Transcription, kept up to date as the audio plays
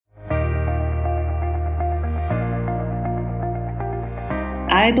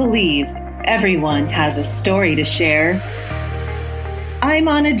I believe everyone has a story to share. I'm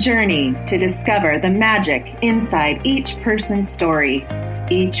on a journey to discover the magic inside each person's story.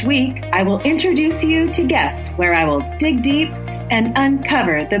 Each week, I will introduce you to guests where I will dig deep and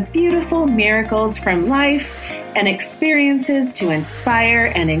uncover the beautiful miracles from life and experiences to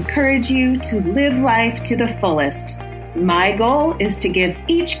inspire and encourage you to live life to the fullest. My goal is to give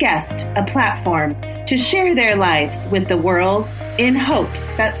each guest a platform to share their lives with the world in hopes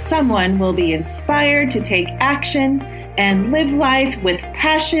that someone will be inspired to take action and live life with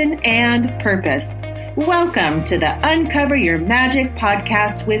passion and purpose. Welcome to the Uncover Your Magic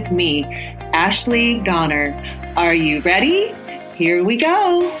podcast with me, Ashley Goner. Are you ready? Here we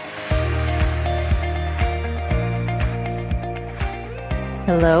go.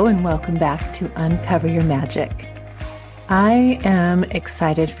 Hello and welcome back to Uncover Your Magic. I am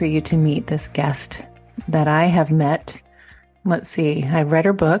excited for you to meet this guest that I have met. Let's see, I've read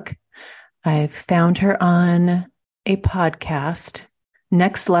her book. I've found her on a podcast.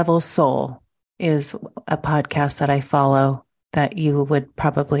 Next Level Soul is a podcast that I follow that you would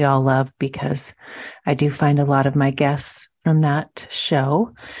probably all love because I do find a lot of my guests from that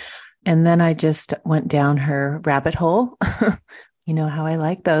show. And then I just went down her rabbit hole. You know how I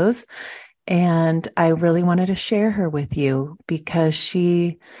like those. And I really wanted to share her with you because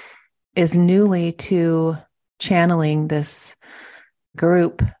she is newly to channeling this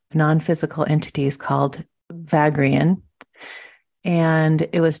group of non-physical entities called Vagrian. And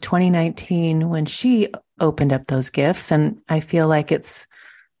it was 2019 when she opened up those gifts. And I feel like it's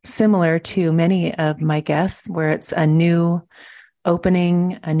similar to many of my guests where it's a new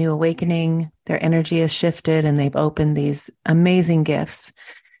opening, a new awakening. Their energy has shifted and they've opened these amazing gifts.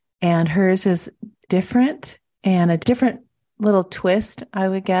 And hers is different and a different little twist, I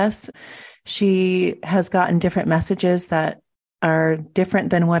would guess. She has gotten different messages that are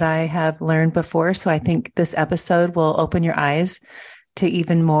different than what I have learned before. So I think this episode will open your eyes to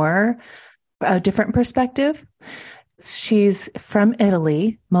even more a different perspective. She's from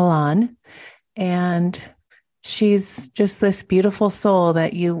Italy, Milan, and she's just this beautiful soul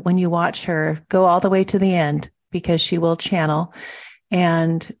that you, when you watch her, go all the way to the end because she will channel.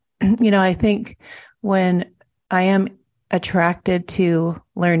 And I think when I am attracted to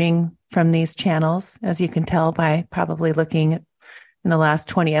learning from these channels, as you can tell by probably looking in the last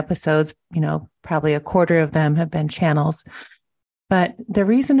 20 episodes, probably a quarter of them have been channels. But the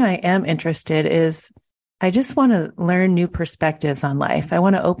reason I am interested is I just want to learn new perspectives on life. I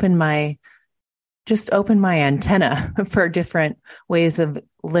want to open my antenna for different ways of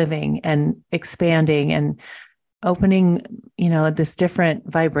living and expanding and opening, this different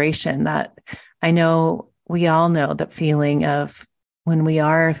vibration that I know we all know that feeling of when we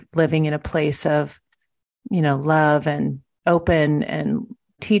are living in a place of, love and open and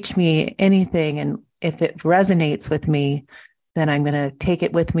teach me anything. And if it resonates with me, then I'm going to take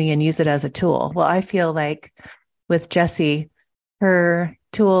it with me and use it as a tool. Well, I feel like with Jessie, her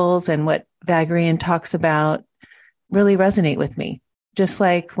tools and what Vagrian talks about really resonate with me. Just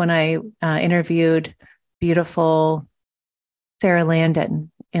like when I interviewed beautiful Sarah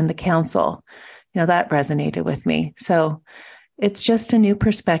Landon in the council, that resonated with me. So it's just a new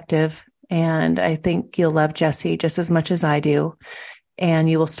perspective. And I think you'll love Jessie just as much as I do. And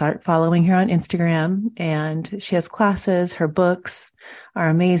you will start following her on Instagram. And she has classes. Her books are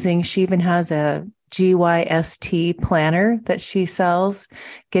amazing. She even has a GYST planner that she sells.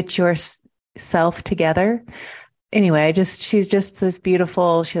 Get yourself together. Anyway, she's just this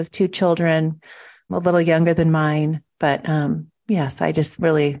beautiful. She has 2 children, a little younger than mine. But yes, I just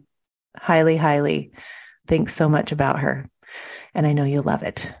really highly, highly think so much about her. And I know you'll love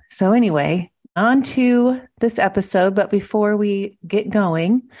it. So anyway, on to this episode. But before we get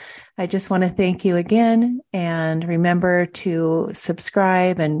going, I just want to thank you again. And remember to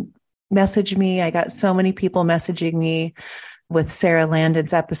subscribe and message me. I got so many people messaging me with Sarah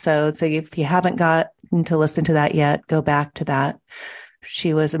Landon's episode. So if you haven't gotten to listen to that yet, go back to that.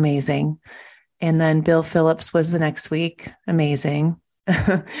 She was amazing. And then Bill Phillips was the next week. Amazing.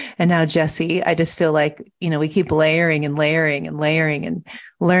 And now Jessie, I just feel like, we keep layering and layering and layering and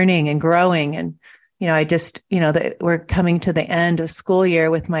learning and growing. And, that we're coming to the end of school year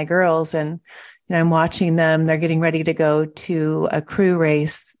with my girls and, I'm watching them. They're getting ready to go to a crew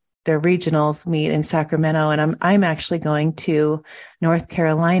race. Their regionals meet in Sacramento. And I'm actually going to North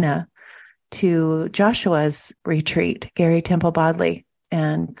Carolina to Joshua's retreat, Gary Temple Bodley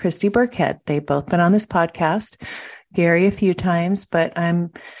and Christy Burkhead. They've both been on this podcast. Gary a few times, but I'm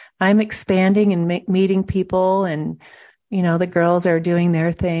expanding and meeting people and, the girls are doing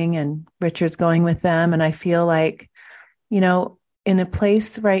their thing and Richard's going with them. And I feel like, in a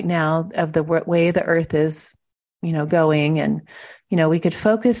place right now of the way the earth is, going, and, we could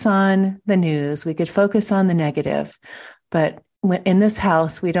focus on the news, we could focus on the negative, but in this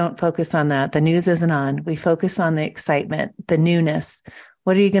house, we don't focus on that. The news isn't on. We focus on the excitement, the newness.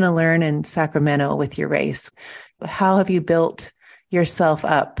 What are you going to learn in Sacramento with your race? How have you built yourself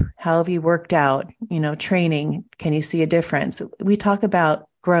up? How have you worked out, training? Can you see a difference? We talk about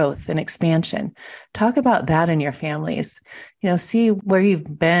growth and expansion. Talk about that in your families. See where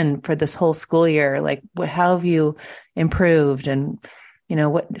you've been for this whole school year. Like, how have you improved? And,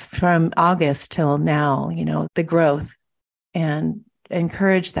 what from August till now, the growth, and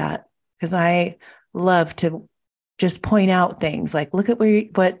encourage that. Because I love to just point out things like, look at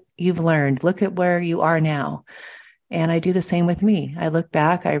what you've learned. Look at where you are now. And I do the same with me. I look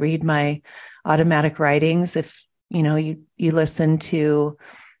back, I read my automatic writings. If, you listen to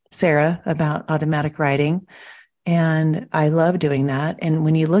Sarah about automatic writing, and I love doing that. And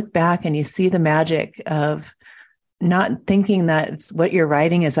when you look back and you see the magic of not thinking that what you're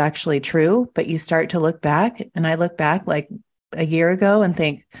writing is actually true, but you start to look back, and I look back like a year ago and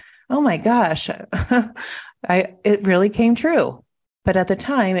think, oh my gosh, it really came true. But at the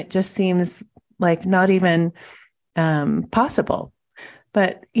time, it just seems like not even possible.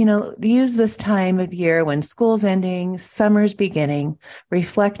 But, use this time of year when school's ending, summer's beginning,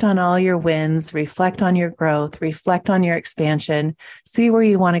 reflect on all your wins, reflect on your growth, reflect on your expansion, see where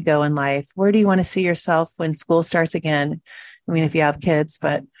you want to go in life. Where do you want to see yourself when school starts again? I mean, if you have kids,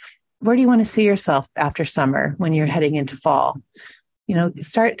 but where do you want to see yourself after summer when you're heading into fall?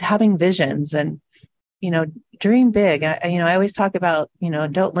 Start having visions and, dream big. I always talk about,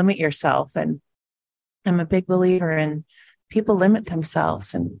 don't limit yourself. And I'm a big believer in people limit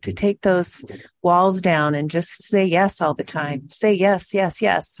themselves, and to take those walls down and just say yes all the time. Say yes, yes,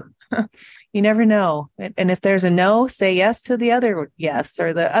 yes. You never know. And if there's a no, say yes to the other yes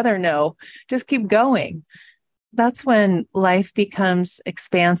or the other no. Just keep going. That's when life becomes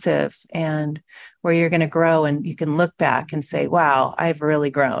expansive and where you're going to grow, and you can look back and say, wow, I've really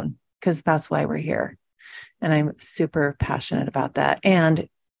grown, because that's why we're here. And I'm super passionate about that. And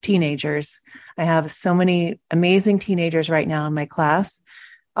teenagers. I have so many amazing teenagers right now in my class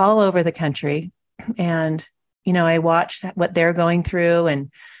all over the country. And, I watch what they're going through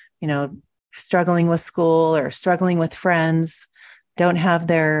and, struggling with school or struggling with friends, don't have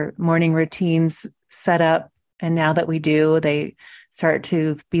their morning routines set up. And now that we do, they start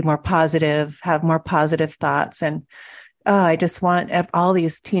to be more positive, have more positive thoughts. And I just want all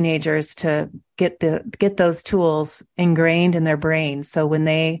these teenagers to get those tools ingrained in their brains. So when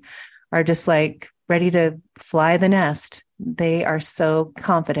they are just like ready to fly the nest, they are so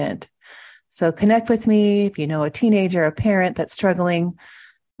confident. So connect with me. If you know a teenager, a parent that's struggling,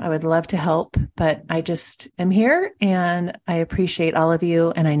 I would love to help, but I just am here, and I appreciate all of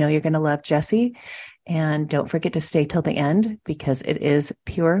you. And I know you're going to love Jessie. And don't forget to stay till the end, because it is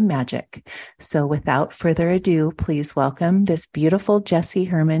pure magic. So without further ado, please welcome this beautiful Jessie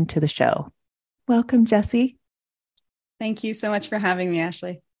Herman to the show. Welcome, Jessie. Thank you so much for having me,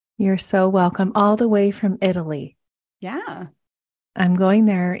 Ashley. You're so welcome, all the way from Italy. Yeah. I'm going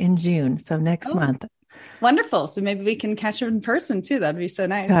there in June, so next month. Wonderful. So maybe we can catch up in person too. That'd be so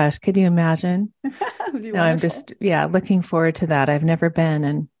nice. Gosh, could you imagine? No, I'm just, looking forward to that. I've never been,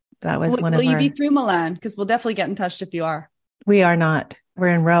 and that was one of our... Will you be through Milan? Because we'll definitely get in touch if you are. We are not. We're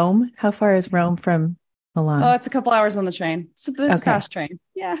in Rome. How far is Rome from Milan? Oh, it's a couple hours on the train. So this fast train.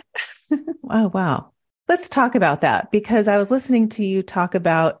 Yeah. Oh, wow. Let's talk about that, because I was listening to you talk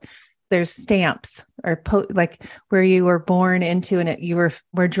about there's stamps or like where you were born into, and you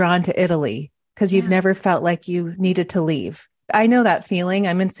were drawn to Italy because you've never felt like you needed to leave. I know that feeling.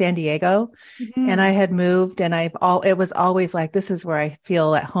 I'm in San Diego, and I had moved, and it was always like, this is where I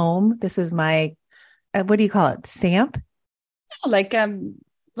feel at home. This is my, what do you call it? Stamp? Like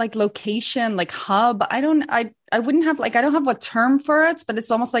location, like hub. I wouldn't have, like, I don't have a term for it, but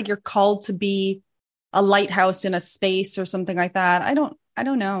it's almost like you're called to be a lighthouse in a space or something like that. I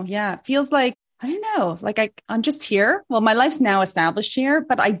don't know. Yeah. It feels like, I don't know, like I'm just here. Well, my life's now established here,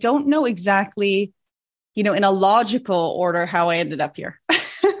 but I don't know exactly, in a logical order how I ended up here.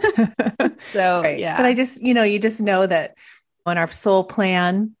 So, right. Yeah. But I just, you just know that on our soul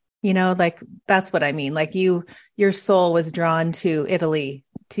plan, like that's what I mean. Like your soul was drawn to Italy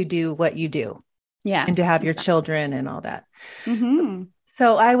to do what you do. Yeah. And to have your children and all that. Mm-hmm.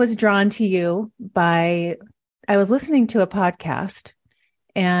 So I was drawn to you I was listening to a podcast,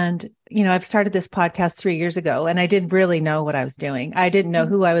 And, I've started this podcast 3 years ago, and I didn't really know what I was doing. I didn't know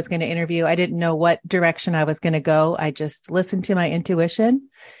who I was going to interview. I didn't know what direction I was going to go. I just listened to my intuition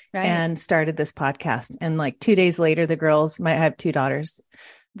and started this podcast. And like 2 days later, the girls, I have 2 daughters,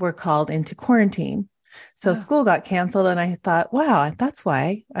 were called into quarantine. So school got canceled, and I thought, wow, that's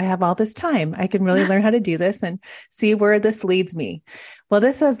why I have all this time. I can really learn how to do this and see where this leads me. Well,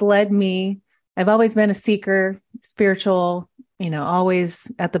 this has led me. I've always been a seeker, spiritual,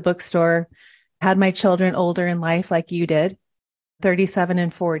 always at the bookstore, had my children older in life like you did, 37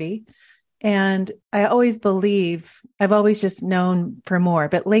 and 40. And I always believe, I've always just known for more,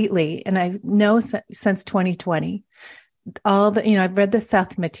 but lately, and I know since 2020, I've read the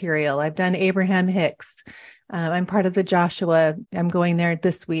Seth material. I've done Abraham Hicks. I'm part of the Joshua. I'm going there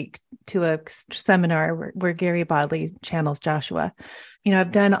this week to a seminar where Gary Bodley channels Joshua.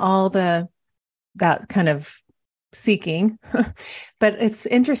 I've done all that kind of seeking, but it's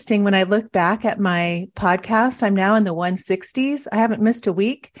interesting when I look back at my podcast, I'm now in the 160s. I haven't missed a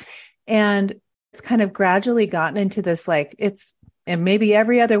week, and it's kind of gradually gotten into this, and maybe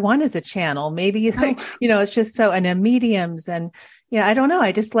every other one is a channel. Maybe it's just so, and mediums, and, I don't know.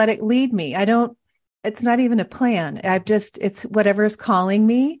 I just let it lead me. It's not even a plan. It's whatever is calling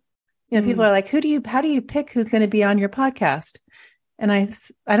me. People are like, how do you pick who's going to be on your podcast? And I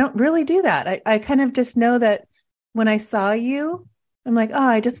don't really do that. I kind of just know that when I saw you, I'm like, oh,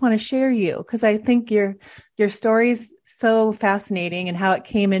 I just want to share you, because I think your story's so fascinating, and how it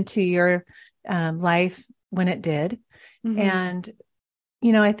came into your life when it did. Mm-hmm. And,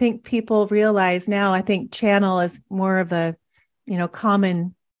 I think people realize now, I think channel is more of a,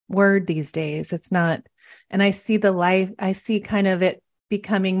 common word these days. It's not, and I see I see kind of it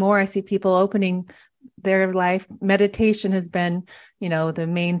becoming more, I see people opening their life. Meditation has been, the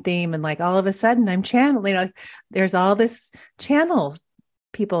main theme. And all of a sudden I'm channeling, there's all this channels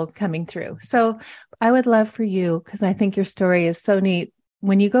people coming through. So I would love for you, because I think your story is so neat.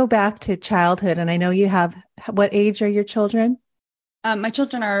 When you go back to childhood, and I know you have, what age are your children? My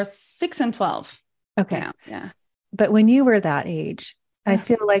children are 6 and 12. Okay. Yeah. But when you were that age, I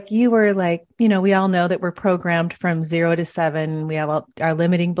feel like you were we all know that we're programmed from 0 to 7. We have our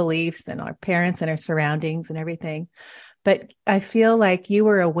limiting beliefs and our parents and our surroundings and everything. But I feel like you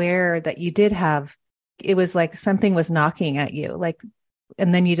were aware that you did have, it was like something was knocking at you,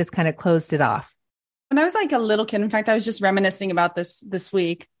 and then you just kind of closed it off. When I was a little kid, in fact, I was just reminiscing about this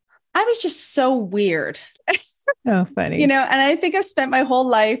week. I was just so weird. Oh, funny. And I think I've spent my whole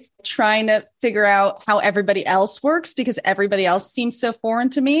life trying to figure out how everybody else works, because everybody else seems so foreign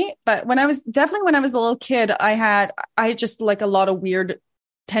to me. But when I was a little kid, I had just a lot of weird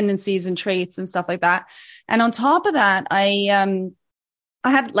tendencies and traits and stuff like that. And on top of that, I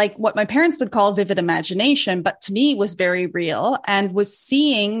had what my parents would call vivid imagination, but to me was very real, and was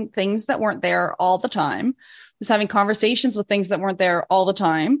seeing things that weren't there all the time, was having conversations with things that weren't there all the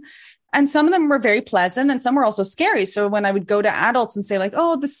time. And some of them were very pleasant, and some were also scary. So when I would go to adults and say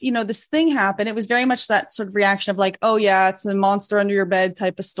oh, this thing happened, it was very much that sort of reaction of oh yeah, it's the monster under your bed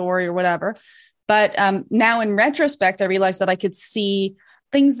type of story or whatever. But now in retrospect, I realized that I could see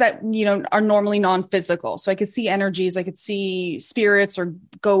things that, are normally non-physical. So I could see energies, I could see spirits or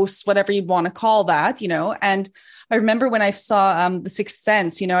ghosts, whatever you'd want to call that, and I remember when I saw The Sixth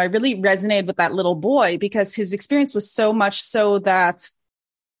Sense, I really resonated with that little boy, because his experience was so much so that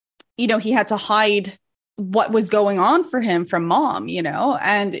he had to hide what was going on for him from mom,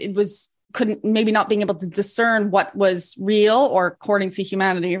 and it was maybe not being able to discern what was real, or according to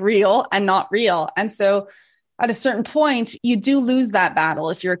humanity, real and not real. And so at a certain point, you do lose that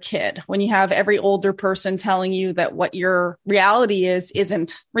battle if you're a kid, when you have every older person telling you that what your reality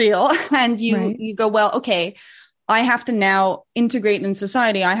isn't real. And you go, well, okay, I have to now integrate in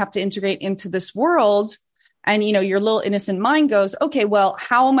society. I have to integrate into this world. And, your little innocent mind goes, okay, well,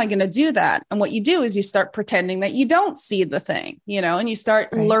 how am I going to do that? And what you do is you start pretending that you don't see the thing, and you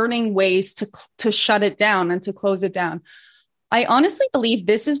start learning ways to shut it down and to close it down. I honestly believe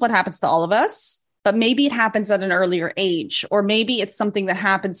this is what happens to all of us, but maybe it happens at an earlier age, or maybe it's something that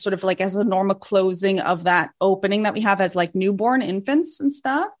happens sort of as a normal closing of that opening that we have as newborn infants and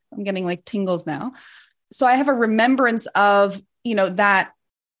stuff. I'm getting tingles now. So I have a remembrance of, that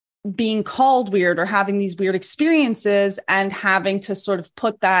being called weird, or having these weird experiences, and having to sort of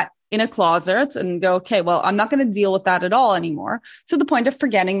put that in a closet and go, okay, well, I'm not going to deal with that at all anymore, to the point of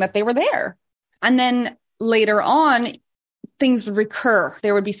forgetting that they were there. And then later on, things would recur.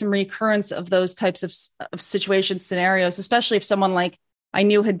 There would be some recurrence of those types of situations, scenarios, especially if someone I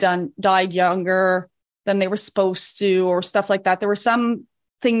knew had died younger than they were supposed to, or stuff like that. There were some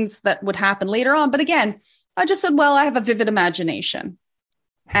things that would happen later on. But again, I just said, well, I have a vivid imagination.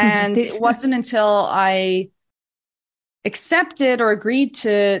 And it wasn't until I accepted or agreed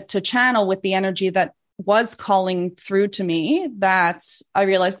to channel with the energy that was calling through to me that I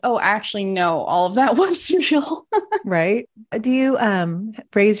realized, oh, actually, no, all of that was real. Right. Do you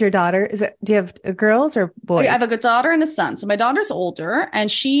raise your daughter? Do you have girls or boys? I have a good daughter and a son. So my daughter's older and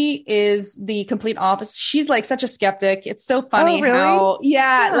she is the complete opposite. She's like such a skeptic. It's so funny how,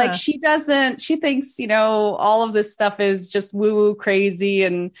 like she thinks, all of this stuff is just woo woo crazy.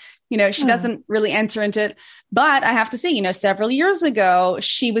 And, she doesn't really enter into it. But I have to say, several years ago,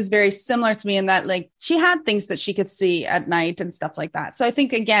 she was very similar to me in that like she had things that she could see at night and stuff like that. So I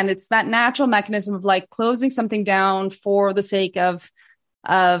think, again, it's that natural mechanism of like closing something down for the sake of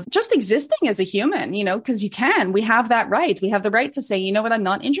just existing as a human, because we have that right. We have the right to say, you know what, I'm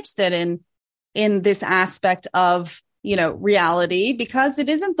not interested in this aspect of, reality because it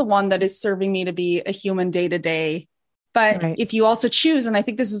isn't the one that is serving me to be a human day to day. But if you also choose, and I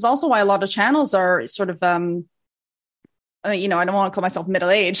think this is also why a lot of channels are sort of, I don't want to call myself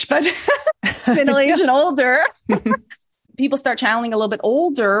middle-aged, but middle-aged and older. People start channeling a little bit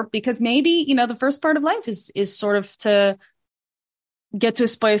older because maybe, the first part of life is sort of to get to a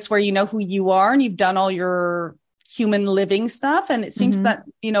space where you know who you are and you've done all your human living stuff. And it seems that,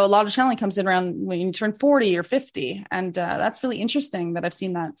 a lot of channeling comes in around when you turn 40 or 50. And that's really interesting that I've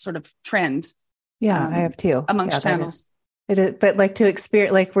seen that sort of trend. Yeah, I have too. Amongst channels. It is, but like to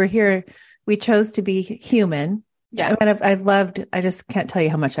experience, like we're here, we chose to be human. Yeah. And I just can't tell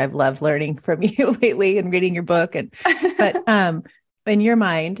you how much I've loved learning from you lately and reading your book. But in your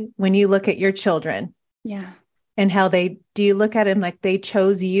mind, when you look at your children, and how do you look at them like they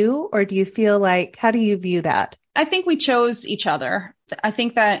chose you, or do you feel like, how do you view that? I think we chose each other. I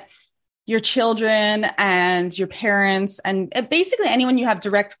think that your children and your parents and basically anyone you have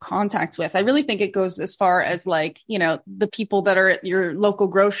direct contact with. I really think it goes as far as like, the people that are at your local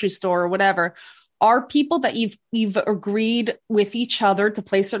grocery store or whatever are people that you've agreed with each other to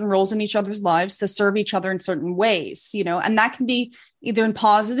play certain roles in each other's lives, to serve each other in certain ways, and that can be either in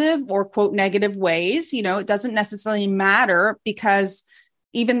positive or quote negative ways. It doesn't necessarily matter because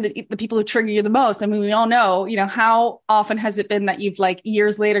even the people who trigger you the most. I mean, we all know, how often has it been that you've like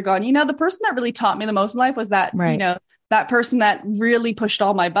years later gone, the person that really taught me the most in life was that, that person that really pushed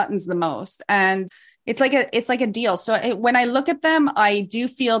all my buttons the most. And it's like a deal. So when I look at them, I do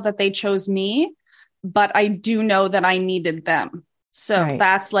feel that they chose me, but I do know that I needed them. So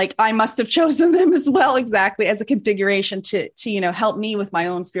that's like, I must have chosen them as well, exactly as a configuration to help me with my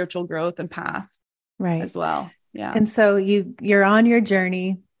own spiritual growth and path as well. Yeah. And so you're on your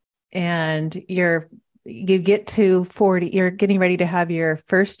journey and you get to 40, you're getting ready to have your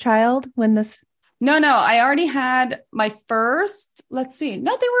first child when this. No, I already had my first, let's see.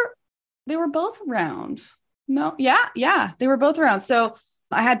 No, they were both around. No. Yeah. They were both around. So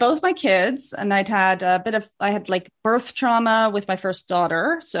I had both my kids and I had like birth trauma with my first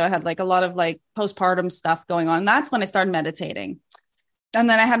daughter. So I had like a lot of like postpartum stuff going on. That's when I started meditating. And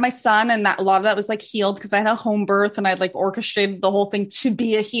then I had my son and a lot of that was like healed because I had a home birth and I'd like orchestrated the whole thing to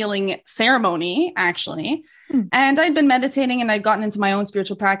be a healing ceremony, actually. And I'd been meditating and I'd gotten into my own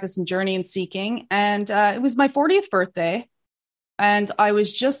spiritual practice and journey and seeking. And it was my 40th birthday. And I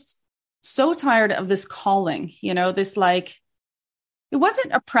was just so tired of this calling, this like, it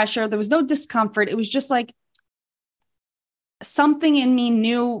wasn't a pressure. There was no discomfort. It was just like something in me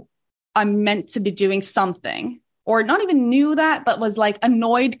knew I'm meant to be doing something. Or not even knew that, but was like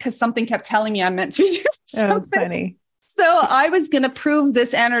annoyed because something kept telling me I'm meant to be doing something. Oh, funny. So I was going to prove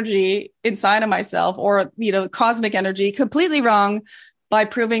this energy inside of myself or, cosmic energy completely wrong by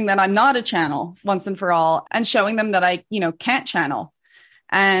proving that I'm not a channel once and for all and showing them that I, can't channel.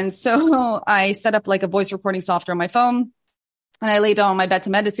 And so I set up like a voice recording software on my phone and I laid down on my bed to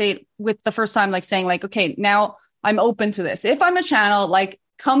meditate with the first time like saying like, okay, now I'm open to this. If I'm a channel, like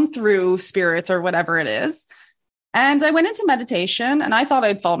come through spirit or whatever it is. And I went into meditation and I thought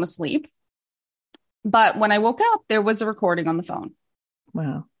I'd fallen asleep. But when I woke up, there was a recording on the phone.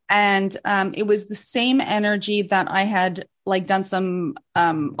 Wow. And it was the same energy that I had like done some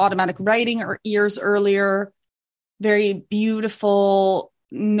automatic writing or years earlier. Very beautiful,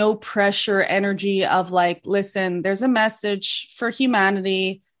 no pressure energy of like, listen, there's a message for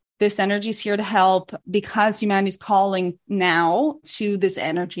humanity. This energy is here to help because humanity's calling now to this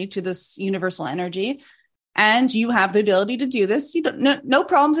energy, to this universal energy. And you have the ability to do this. You don't, no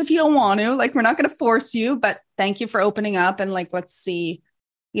problems if you don't want to, like, we're not going to force you, but thank you for opening up. And like, let's see,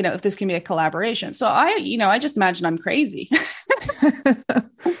 if this can be a collaboration. So I just imagine I'm crazy.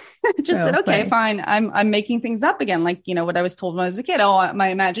 Said, okay, fine. I'm making things up again. Like, what I was told when I was a kid, my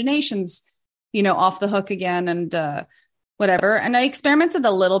imagination's, off the hook again. And, whatever. And I experimented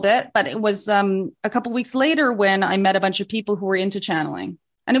a little bit, but it was a couple weeks later when I met a bunch of people who were into channeling.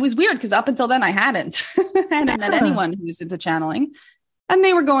 And it was weird because up until then I hadn't met anyone who was into channeling. And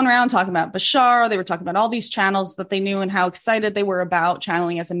they were going around talking about Bashar. They were talking about all these channels that they knew and how excited they were about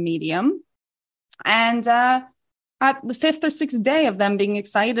channeling as a medium. And at the 5th or 6th day of them being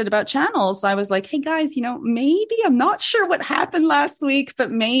excited about channels, I was like, hey guys, maybe I'm not sure what happened last week,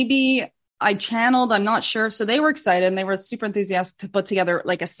 but maybe I channeled, I'm not sure. So they were excited and they were super enthusiastic to put together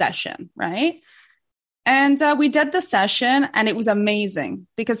like a session, right? And we did the session and it was amazing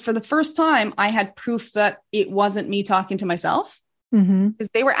because for the first time I had proof that it wasn't me talking to myself because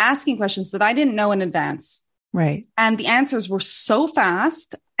they were asking questions that I didn't know in advance. Right. And the answers were so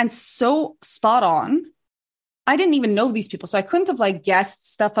fast and so spot on. I didn't even know these people. So I couldn't have like guessed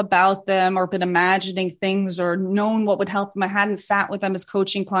stuff about them or been imagining things or known what would help them. I hadn't sat with them as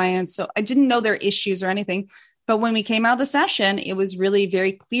coaching clients. So I didn't know their issues or anything. But when we came out of the session, it was really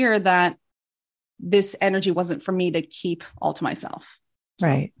very clear that this energy wasn't for me to keep all to myself. So,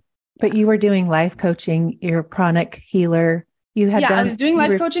 right. But you were doing life coaching, you're a pranic healer. I was doing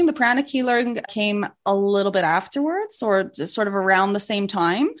life coaching. The pranic healing came a little bit afterwards or just sort of around the same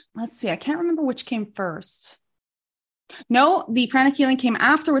time. Let's see. I can't remember which came first. No, the pranic healing came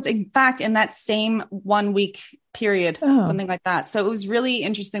afterwards. In fact, in that same 1 week period, something like that. So it was really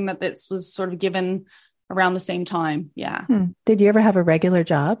interesting that this was sort of given around the same time. Yeah. Did you ever have a regular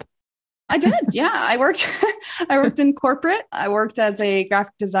job? I did. Yeah. I worked in corporate. I worked as a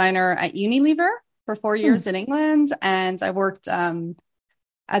graphic designer at Unilever for 4 years in England. And I worked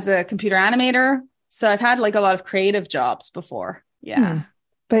as a computer animator. So I've had like a lot of creative jobs before. Yeah.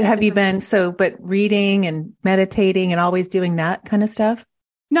 But have you been but reading and meditating and always doing that kind of stuff?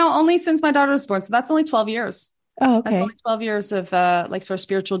 No, only since my daughter was born. So that's only 12 years. Oh, okay. That's only 12 years of like sort of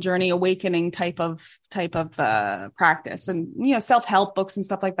spiritual journey, awakening type of practice and, self-help books and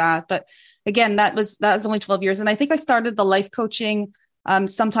stuff like that. But again, that was only 12 years. And I think I started the life coaching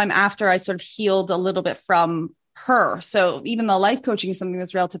sometime after I sort of healed a little bit from her. So even the life coaching is something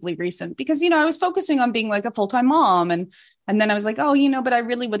that's relatively recent because, I was focusing on being like a full-time mom and then I was like, but I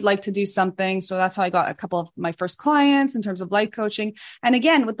really would like to do something. So that's how I got a couple of my first clients in terms of life coaching. And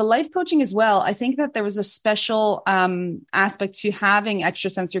again, with the life coaching as well, I think that there was a special aspect to having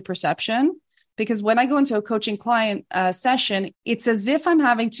extrasensory perception, because when I go into a coaching client session, it's as if I'm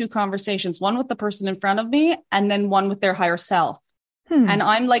having two conversations, one with the person in front of me and then one with their higher self. And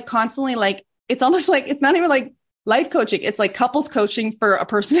I'm like constantly like, it's almost like, it's not even like life coaching. It's like couples coaching for a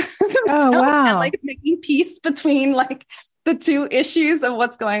person themselves. Oh, wow. And like making peace between like the two issues of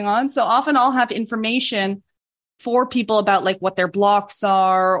what's going on. So often I'll have information for people about like what their blocks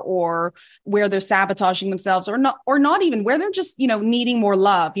are or where they're sabotaging themselves or not even where they're just, needing more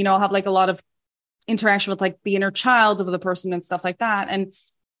love. I'll have like a lot of interaction with like the inner child of the person and stuff like that. And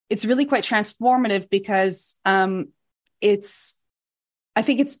it's really quite transformative because I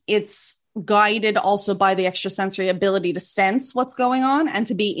think it's guided also by the extrasensory ability to sense what's going on and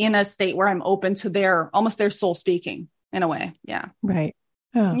to be in a state where I'm open to their soul speaking in a way. Yeah. Right.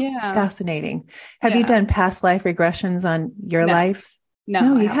 Oh, yeah. Fascinating. Have you done past life regressions on your lives?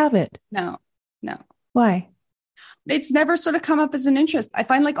 No, you haven't. No. Why? It's never sort of come up as an interest. I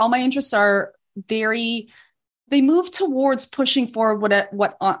find like all my interests are they move towards pushing forward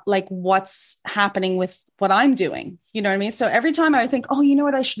what's happening with what I'm doing. You know what I mean? So every time I think,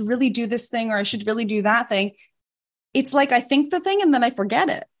 I should really do this thing or I should really do that thing. It's like, I think the thing and then I forget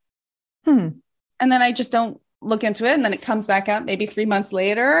it. And then I just don't look into it. And then it comes back up maybe 3 months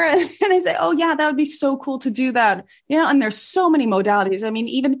later. And I say, that would be so cool to do that. And there's so many modalities. I mean,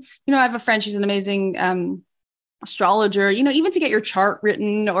 even, I have a friend, she's an amazing, astrologer, even to get your chart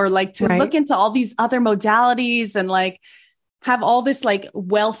written or like to look into all these other modalities and like have all this like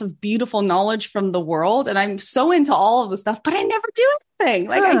wealth of beautiful knowledge from the world. And I'm so into all of the stuff, but I never do anything.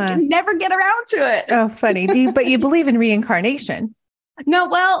 Like I can never get around to it. Oh, funny. But you believe in reincarnation? No,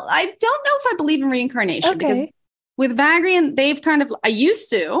 well, I don't know if I believe in reincarnation because with Vagrian, they've I used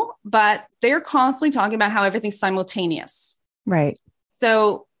to, but they're constantly talking about how everything's simultaneous. Right.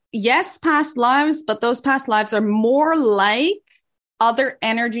 So yes, past lives, but those past lives are more like other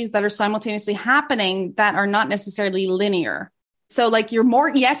energies that are simultaneously happening that are not necessarily linear. So like you're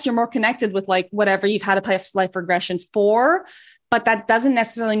more connected with like whatever you've had a past life regression for, but that doesn't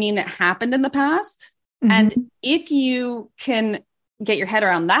necessarily mean it happened in the past. And if you can get your head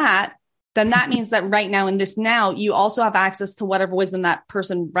around that, then that means that right now in this now, you also have access to whatever wisdom that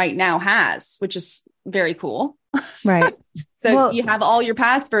person right now has, which is very cool. Right. So you have all your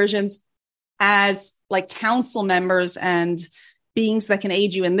past versions as like council members and beings that can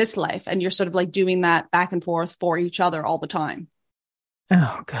aid you in this life. And you're sort of like doing that back and forth for each other all the time.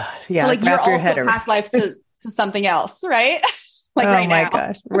 Oh God. Yeah. Like you're also past life to something else, right? Like oh right my now.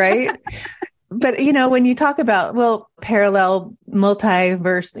 gosh. Right. But, when you talk about, parallel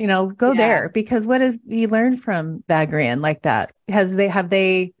multiverse, go there, because what have you learned from Bagrian like that? Have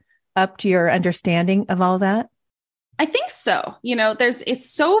they upped your understanding of all that? I think so. It's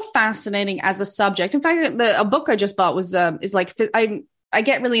so fascinating as a subject. In fact, a book I just bought is like, I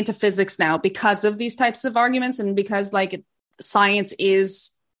get really into physics now because of these types of arguments, and because like science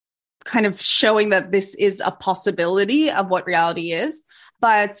is kind of showing that this is a possibility of what reality is.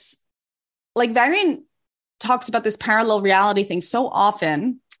 But like Varian talks about this parallel reality thing so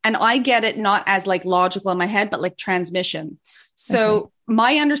often, and I get it not as like logical in my head, but like transmission. So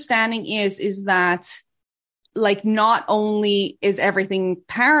my understanding is that like not only is everything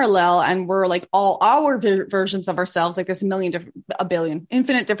parallel and we're like all our versions of ourselves, like there's a billion,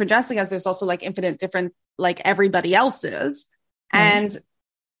 infinite different Jessicas, there's also like infinite different like everybody else's, and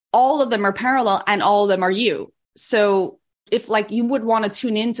all of them are parallel and all of them are you. So if like you would want to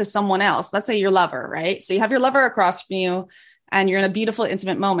tune into someone else, let's say your lover, right? So you have your lover across from you and you're in a beautiful,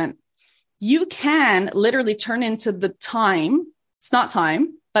 intimate moment. You can literally turn into the time. It's not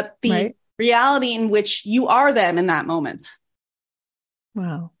time, but the reality in which you are them in that moment.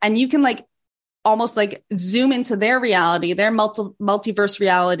 Wow. And you can like almost like zoom into their reality, their multiverse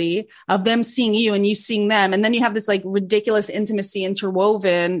reality of them seeing you and you seeing them. And then you have this like ridiculous intimacy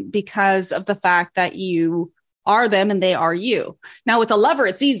interwoven because of the fact that you are them and they are you. Now with a lover,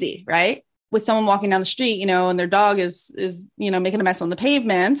 it's easy, right? With someone walking down the street, and their dog is making a mess on the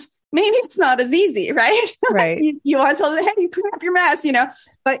pavement, maybe it's not as easy, right? Right. you want to tell them, hey, you clean up your mess,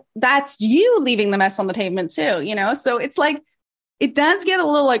 but that's you leaving the mess on the pavement too, So it's like, it does get a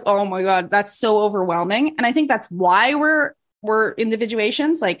little like, oh my God, that's so overwhelming. And I think that's why we're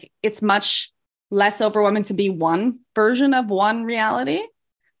individuations. Like it's much less overwhelming to be one version of one reality.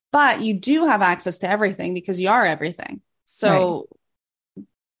 But you do have access to everything because you are everything. So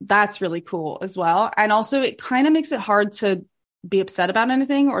that's really cool as well. And also it kind of makes it hard to be upset about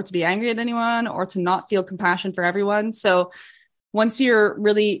anything or to be angry at anyone or to not feel compassion for everyone. So once you're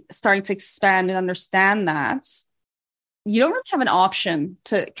really starting to expand and understand that, you don't really have an option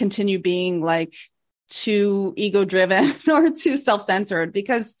to continue being like too ego driven or too self-centered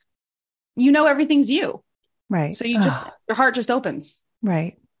because everything's you. Right. So your heart just opens.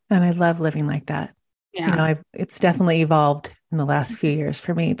 Right. And I love living like that. Yeah. It's definitely evolved in the last few years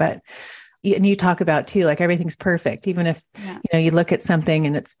for me, and you talk about too, like everything's perfect. Even if, you look at something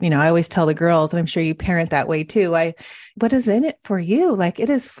and it's, I always tell the girls, and I'm sure you parent that way too. What is in it for you? Like it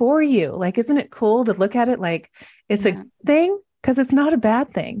is for you. Like, isn't it cool to look at it like it's a thing? Cause it's not a bad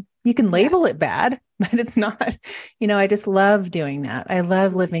thing. You can label it bad, but it's not, I just love doing that. I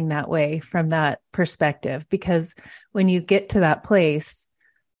love living that way from that perspective, because when you get to that place,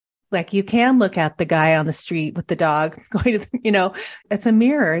 like you can look at the guy on the street with the dog going to, it's a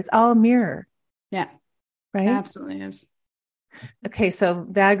mirror. It's all a mirror. Yeah. Right. It absolutely is. Okay. So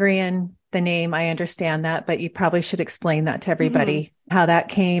Bagrian, the name, I understand that, but you probably should explain that to everybody, how that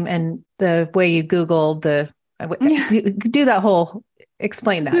came and the way you Googled do that whole,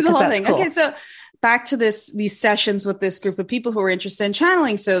 explain that. Do the whole thing. Cool. Okay. So back to these sessions with this group of people who were interested in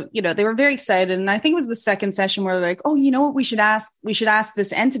channeling. So, they were very excited. And I think it was the second session where they're like, oh, you know what? We should ask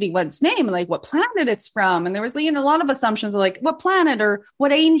this entity what its name and like what planet it's from. And there was, a lot of assumptions of like what planet or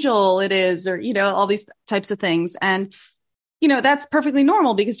what angel it is, or, all these types of things. And, that's perfectly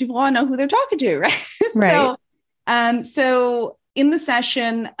normal because people want to know who they're talking to. Right. Right. So in the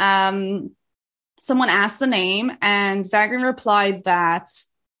session, someone asked the name and Vagrin replied that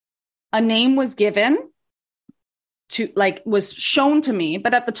a name was given was shown to me.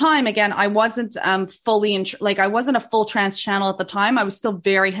 But at the time, again, I wasn't fully I wasn't a full trance channel at the time. I was still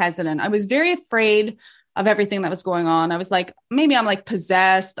very hesitant. I was very afraid of everything that was going on. I was like, maybe I'm like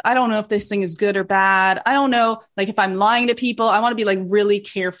possessed. I don't know if this thing is good or bad. I don't know. Like if I'm lying to people, I want to be like really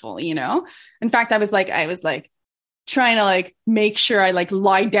careful, In fact, I was like trying to like make sure I like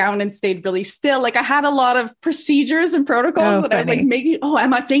lie down and stayed really still. Like I had a lot of procedures and protocols that I would like make. Oh,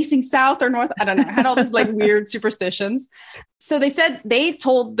 am I facing south or north? I don't know. I had all these like weird superstitions. So they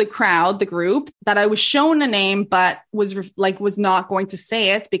told the crowd, the group, that I was shown a name, but was not going to say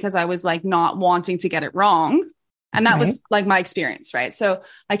it because I was like not wanting to get it wrong. And that was like my experience. Right. So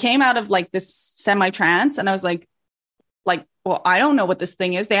I came out of like this semi-trance and I was like, well, I don't know what this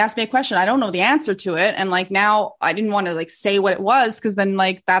thing is. They asked me a question. I don't know the answer to it. And like, now I didn't want to like say what it was, because then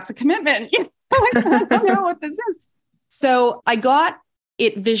like, that's a commitment. Like, I don't know what this is. So I got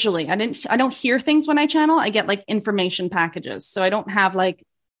it visually. I don't hear things when I channel. I get like information packages. So I don't have like,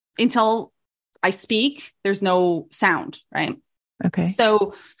 until I speak, there's no sound, right? Okay.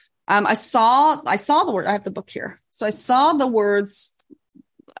 So I saw the word. I have the book here. So I saw the words.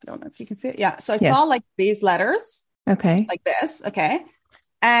 I don't know if you can see it. Yeah. So I saw like these letters. Okay. Like this. Okay.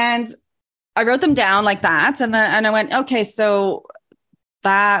 And I wrote them down like that. And I went, okay, so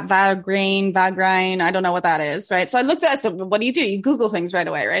vagrine, I don't know what that is. Right. So I looked at it. So what do? You Google things right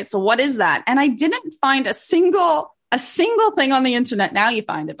away. Right. So what is that? And I didn't find a single thing on the internet. Now you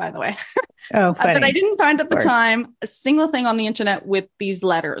find it, by the way. Oh, funny. But I didn't find at the time a single thing on the internet with these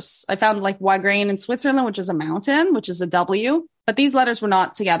letters. I found like Wagrain in Switzerland, which is a mountain, which is a W, but these letters were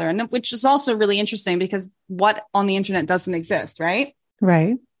not together. And which is also really interesting because what on the internet doesn't exist, right?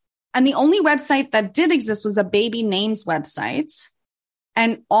 Right. And the only website that did exist was a baby names website.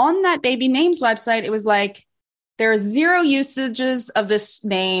 And on that baby names website, it was like, there are 0 usages of this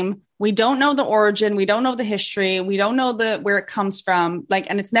name. We don't know the origin. We don't know the history. We don't know where it comes from. Like,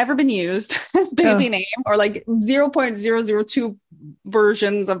 and it's never been used as baby name, or like 0.002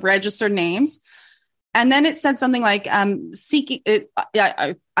 versions of registered names. And then it said something like, seeking it.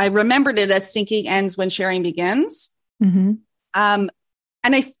 I remembered it as sinking ends when sharing begins. Mm-hmm.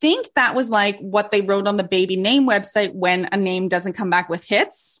 And I think that was like what they wrote on the baby name website when a name doesn't come back with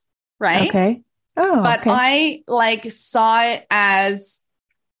hits. Right. Okay. Oh, but okay. I like saw it as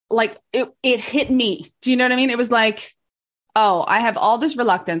like, it hit me. Do you know what I mean? It was like, oh, I have all this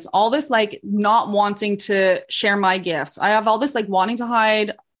reluctance, all this like not wanting to share my gifts. I have all this like wanting to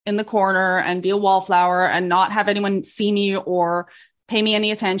hide in the corner and be a wallflower and not have anyone see me or pay me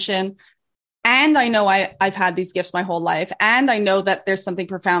any attention. And I know I've had these gifts my whole life. And I know that there's something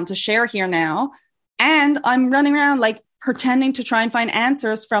profound to share here now. And I'm running around like pretending to try and find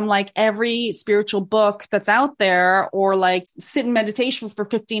answers from like every spiritual book that's out there, or like sit in meditation for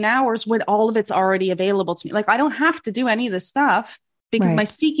 15 hours when all of it's already available to me. Like, I don't have to do any of this stuff because my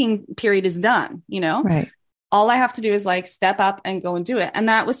seeking period is done, you know? Right. All I have to do is like step up and go and do it. And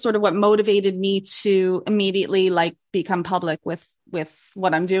that was sort of what motivated me to immediately like become public with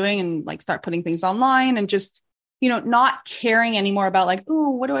what I'm doing and like start putting things online and just, you know, not caring anymore about like,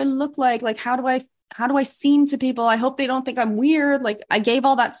 oh, what do I look like? Like, how do I seem to people? I hope they don't think I'm weird. Like, I gave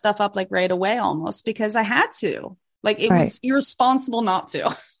all that stuff up like right away almost because I had to. Like, it was irresponsible not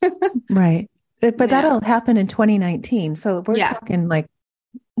to. Right. But that'll happen in 2019. So we're talking like,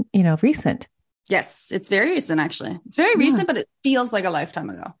 you know, recent. Yes, it's very recent, actually. It's very recent, but it feels like a lifetime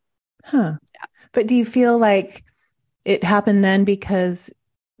ago. Huh. Yeah. But do you feel like it happened then because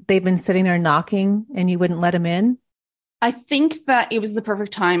they've been sitting there knocking and you wouldn't let them in? I think that it was the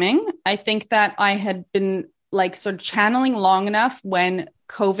perfect timing. I think that I had been like sort of channeling long enough when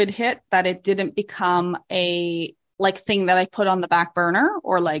COVID hit that it didn't become a like thing that I put on the back burner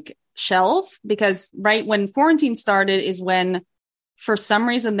or like shelf, because right when quarantine started is when, for some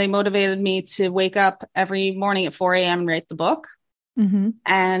reason, they motivated me to wake up every morning at 4 a.m. and write the book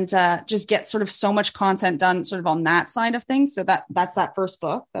and just get sort of so much content done sort of on that side of things. So that's that first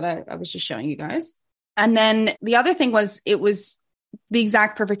book that I was just showing you guys. And then the other thing was, it was the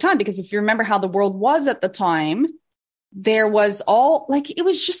exact perfect time, because if you remember how the world was at the time, there was all like, it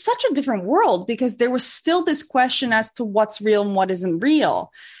was just such a different world because there was still this question as to what's real and what isn't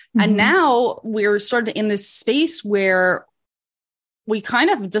real. And now we're sort of in this space where we kind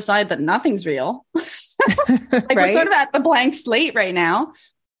of decide that nothing's real. Like we're sort of at the blank slate right now.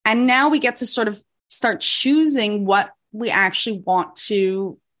 And now we get to sort of start choosing what we actually want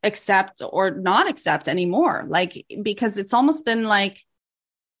to accept or not accept anymore. Like, because it's almost been like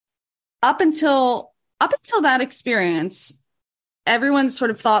up until that experience, everyone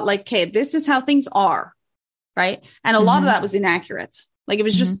sort of thought like, okay, this is how things are. Right. And a lot of that was inaccurate. Like it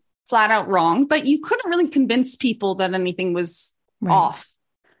was just flat out wrong, but you couldn't really convince people that anything was off.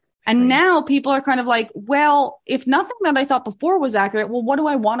 And now people are kind of like, well, if nothing that I thought before was accurate, well, what do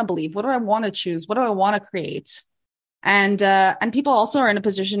I want to believe? What do I want to choose? What do I want to create? And people also are in a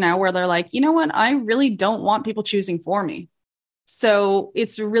position now where they're like, you know what? I really don't want people choosing for me. So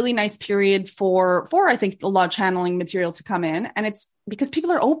it's a really nice period for I think a lot of channeling material to come in, and it's because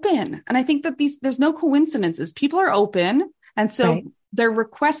people are open. And I think that there's no coincidences. People are open. And so they're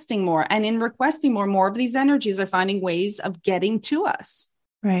requesting more, and in requesting more of these energies are finding ways of getting to us.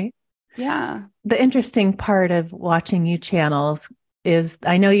 Right. Yeah. The interesting part of watching you channels is,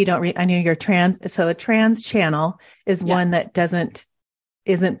 I know you don't I know you're trans. So a trans channel is one that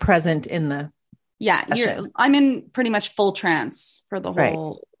isn't present in the session. I'm in pretty much full trance for the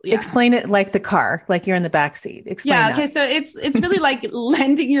whole explain it like the car, like you're in the back seat. Explain that. Okay. So it's really like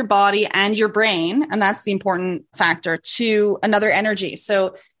lending your body and your brain, and that's the important factor, to another energy.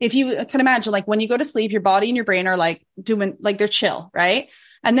 So if you can imagine, like when you go to sleep, your body and your brain are like doing, like they're chill, right?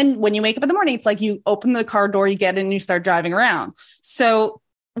 And then when you wake up in the morning, it's like you open the car door, you get in and you start driving around. So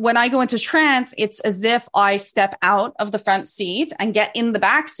when I go into trance, it's as if I step out of the front seat and get in the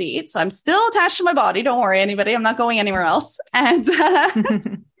back seat. So I'm still attached to my body. Don't worry, anybody. I'm not going anywhere else. And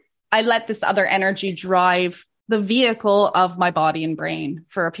I let this other energy drive the vehicle of my body and brain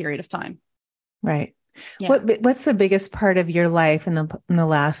for a period of time. Right. Yeah. What's the biggest part of your life in the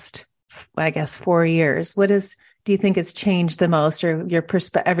last, I guess, 4 years? Do you think it's changed the most, or your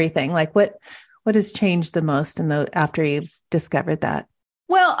everything? Like what has changed the most after you've discovered that?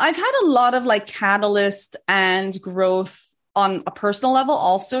 Well, I've had a lot of like catalyst and growth on a personal level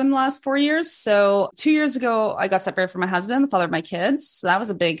also in the last 4 years. So 2 years ago, I got separated from my husband, the father of my kids. So that was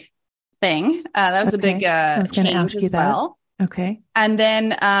a big thing. That was a big change as well. Okay. And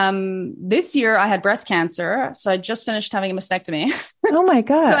then this year I had breast cancer. So I just finished having a mastectomy. Oh my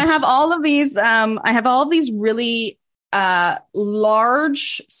gosh. So I have all of these really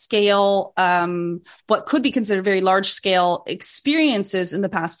large scale, what could be considered very large scale experiences in the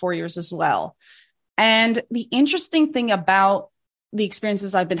past 4 years as well. And the interesting thing about the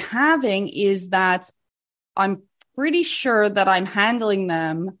experiences I've been having is that I'm pretty sure that I'm handling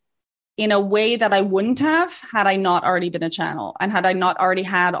them in a way that I wouldn't have had I not already been a channel, and had I not already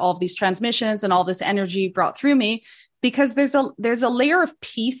had all of these transmissions and all this energy brought through me, because there's a layer of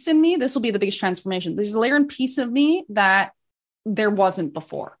peace in me. This will be the biggest transformation. There's a layer and peace of me that there wasn't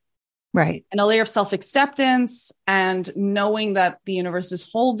before. Right. And a layer of self-acceptance and knowing that the universe is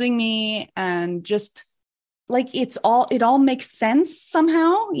holding me, and just like it all makes sense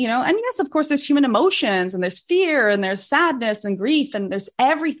somehow, And yes, of course, there's human emotions, and there's fear, and there's sadness and grief, and there's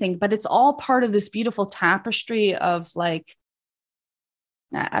everything, but it's all part of this beautiful tapestry of like,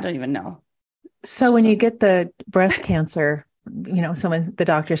 I don't even know. So when you get the breast cancer, the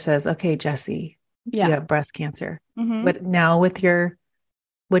doctor says, okay, Jessie, you have breast cancer. Mm-hmm. But now what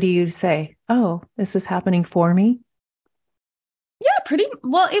do you say? Oh, this is happening for me? Yeah, pretty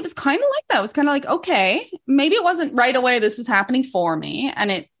well. It was kind of like that. It was kind of like, okay, maybe it wasn't right away. This is happening for me.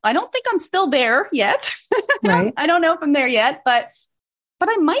 And I don't think I'm still there yet. Right. I don't know if I'm there yet, but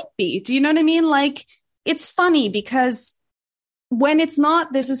I might be. Do you know what I mean? Like, it's funny because when it's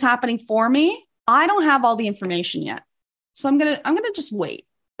not, this is happening for me, I don't have all the information yet. So I'm going to just wait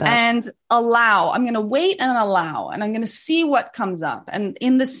and allow. I'm going to wait and allow, and I'm going to see what comes up. And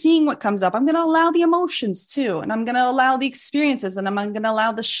in the seeing what comes up, I'm going to allow the emotions too. And I'm going to allow the experiences, and I'm going to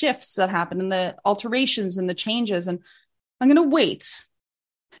allow the shifts that happen, and the alterations and the changes. And I'm going to wait,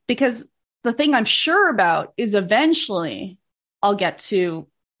 because the thing I'm sure about is eventually I'll get to,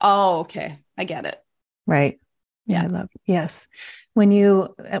 oh, okay, I get it. Right. Yeah. I love it. Yes. When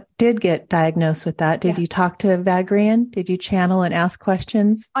you did get diagnosed with that, did you talk to Vagrian? Did you channel and ask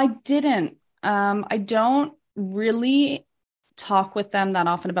questions? I didn't. I don't really talk with them that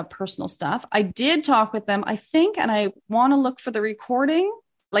often about personal stuff. I did talk with them, I think, and I want to look for the recording.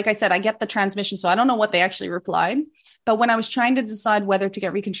 Like I said, I get the transmission, so I don't know what they actually replied. But when I was trying to decide whether to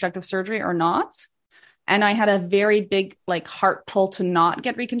get reconstructive surgery or not, and I had a very big heart pull to not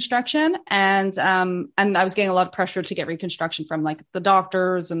get reconstruction. And I was getting a lot of pressure to get reconstruction from the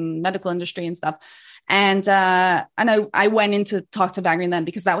doctors and medical industry and stuff. And I went in to talk to Vagrian then,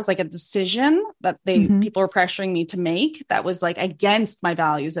 because that was a decision that people were pressuring me to make. That was against my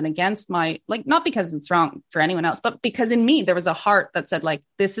values and against my, not because it's wrong for anyone else, but because in me, there was a heart that said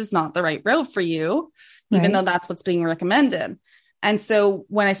this is not the right road for you, even though that's what's being recommended. And so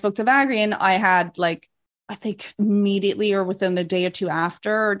when I spoke to Vagrian, I had I think immediately or within a day or two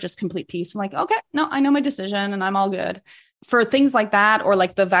after, just complete peace. I'm okay, no, I know my decision and I'm all good. For things like that, or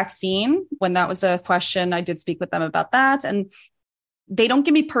the vaccine, when that was a question, I did speak with them about that. And they don't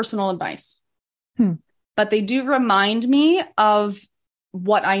give me personal advice, but they do remind me of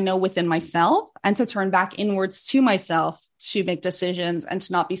what I know within myself, and to turn back inwards to myself to make decisions, and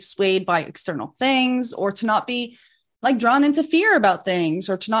to not be swayed by external things, or to not be drawn into fear about things,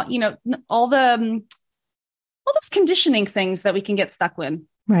 or to not, all those conditioning things that we can get stuck with.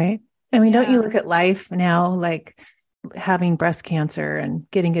 Right. I mean, don't you look at life now, having breast cancer and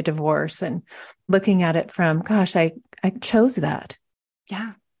getting a divorce, and looking at it from, gosh, I chose that.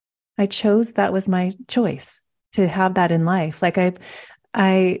 Yeah. I chose, that was my choice to have that in life.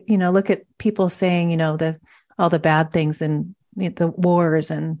 I look at people saying, all the bad things, and the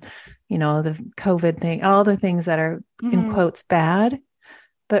wars, and, the COVID thing, all the things that are in quotes bad,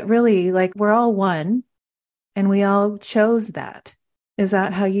 but really we're all one. And we all chose that. Is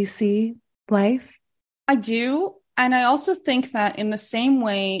that how you see life? I do. And I also think that in the same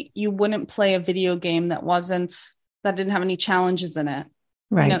way, you wouldn't play a video game that didn't have any challenges in it.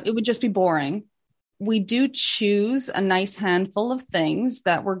 Right. It would just be boring. We do choose a nice handful of things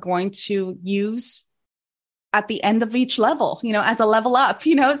that we're going to use at the end of each level, as a level up,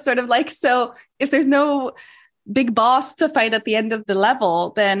 sort of like, so if there's no big boss to fight at the end of the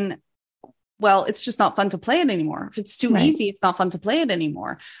level, then, well, it's just not fun to play it anymore. If it's too easy, it's not fun to play it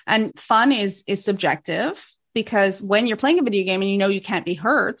anymore. And fun is subjective, because when you're playing a video game and you can't be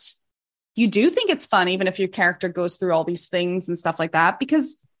hurt, you do think it's fun, even if your character goes through all these things and stuff like that,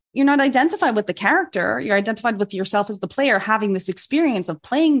 because you're not identified with the character. You're identified with yourself as the player, having this experience of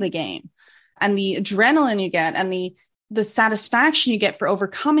playing the game, and the adrenaline you get, and the satisfaction you get for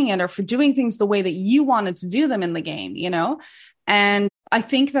overcoming it, or for doing things the way that you wanted to do them in the game, And I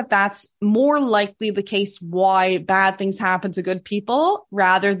think that that's more likely the case why bad things happen to good people,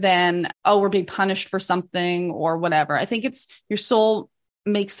 rather than, oh, we're being punished for something or whatever. I think it's your soul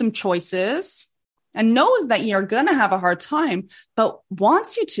makes some choices and knows that you're going to have a hard time, but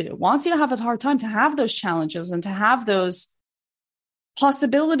wants you to have a hard time, to have those challenges and to have those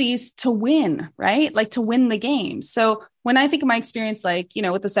possibilities to win, right? Like to win the game. So when I think of my experience, like,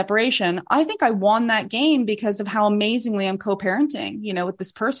 with the separation, I think I won that game because of how amazingly I'm co-parenting, with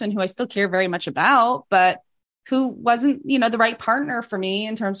this person who I still care very much about, but who wasn't, the right partner for me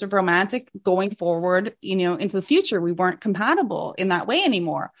in terms of romantic going forward, into the future. We weren't compatible in that way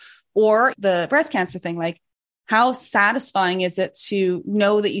anymore. Or the breast cancer thing, like, how satisfying is it to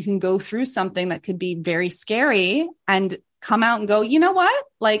know that you can go through something that could be very scary and come out and go, you know what?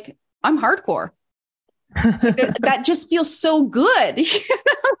 Like, I'm hardcore. That just feels so good.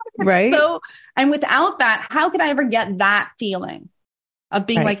 Right. So, and without that, how could I ever get that feeling of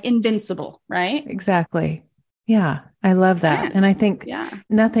being like invincible? Right. Exactly. Yeah. I love that. Yeah. And I think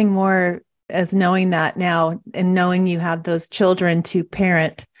nothing more as knowing that now, and knowing you have those children to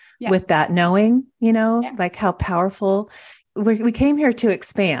parent with that knowing, like how powerful. We came here to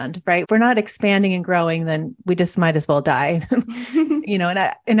expand, right? If we're not expanding and growing, then we just might as well die,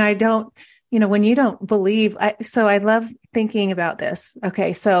 and I don't, when you don't believe, so I love thinking about this.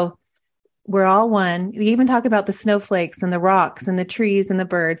 Okay. So we're all one. You even talk about the snowflakes and the rocks and the trees and the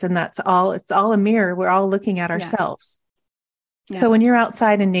birds, and it's all a mirror. We're all looking at ourselves. Yeah. So when you're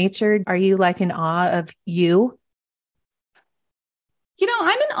outside in nature, are you like in awe of you?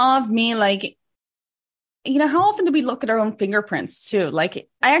 I'm in awe of me. Like, how often do we look at our own fingerprints too? Like,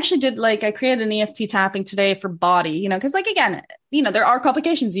 I actually did, like, I created an EFT tapping today for body, because, like, again, there are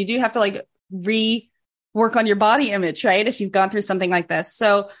complications. You do have to, like, rework on your body image, right? If you've gone through something like this.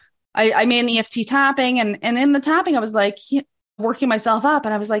 So I made an EFT tapping, and in the tapping, I was like, working myself up,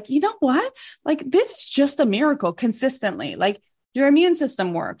 and I was like, you know what? Like, this is just a miracle consistently. Like, your immune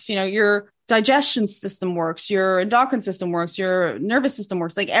system works, your digestion system works, your endocrine system works, your nervous system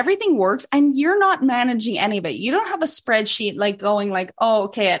works, like everything works, and you're not managing any of it. You don't have a spreadsheet like going like, oh,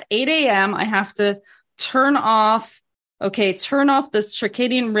 okay, at 8 a.m. I have to turn off the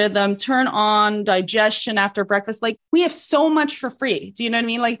circadian rhythm, turn on digestion after breakfast. Like, we have so much for free. Do you know what I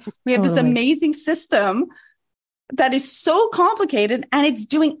mean? Like, we have this amazing system that is so complicated, and it's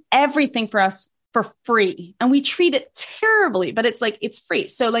doing everything for us for free. And we treat it terribly, but it's like, it's free.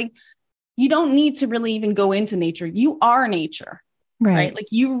 So, like, you don't need to really even go into nature. You are nature, right? Like,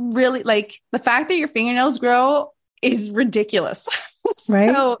 you really, like, the fact that your fingernails grow is ridiculous. Right.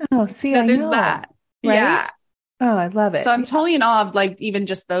 So there's that. Right? Yeah. Oh, I love it. So I'm totally in awe of, like, even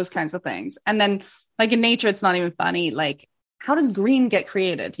just those kinds of things. And then, like, in nature, it's not even funny. Like, how does green get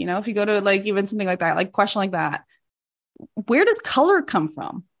created? If you go to, like, even something like that, like question like that, where does color come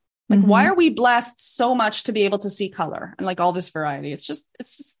from? Like, why are we blessed so much to be able to see color and, like, all this variety? It's just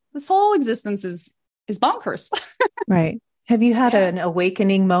this whole existence is bonkers. Right. Have you had an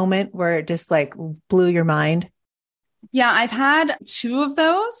awakening moment where it just, like, blew your mind? Yeah, I've had 2 of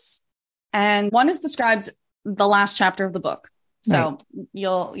those, and one is described the last chapter of the book. So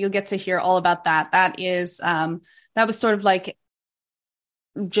you'll get to hear all about that. That is, that was sort of like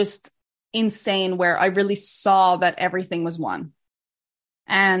just insane, where I really saw that everything was one.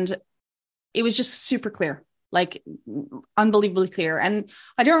 And it was just super clear, like unbelievably clear. And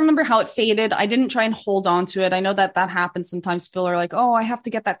I don't remember how it faded. I didn't try and hold on to it. I know that happens sometimes. People are like, oh, I have to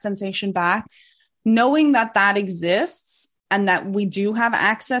get that sensation back. Knowing that exists and that we do have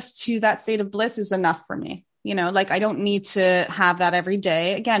access to that state of bliss is enough for me. Like, I don't need to have that every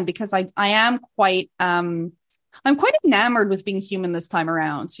day, again, because I am quite, I'm quite enamored with being human this time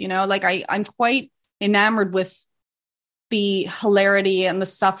around, like I'm quite enamored with the hilarity and the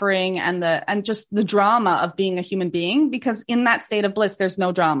suffering and just the drama of being a human being, because in that state of bliss, there's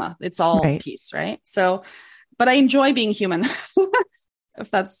no drama. It's all peace, right? So, but I enjoy being human, if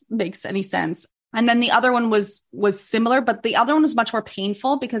that makes any sense. And then the other one was similar, but the other one was much more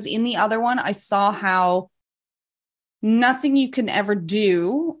painful, because in the other one, I saw how nothing you can ever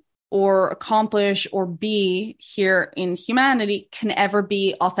do or accomplish or be here in humanity can ever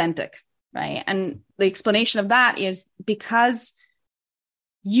be authentic, right? And the explanation of that is because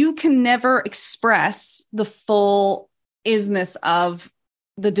you can never express the full isness of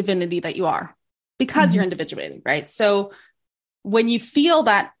the divinity that you are, because you're individuated, right? So when you feel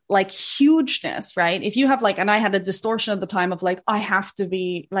that like hugeness, right? If you have like, and I had a distortion at the time of like, I have to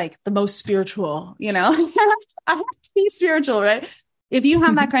be like the most spiritual, you know, I have to be spiritual, right? If you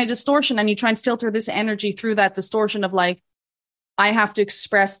have that kind of distortion and you try and filter this energy through that distortion of like, I have to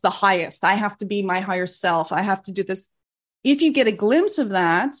express the highest, I have to be my higher self, I have to do this. If you get a glimpse of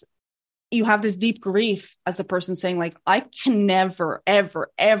that, you have this deep grief as a person saying like, I can never, ever,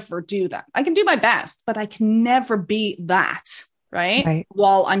 ever do that. I can do my best, but I can never be that. Right.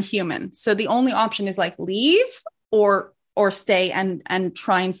 While I'm human. So the only option is like leave or stay and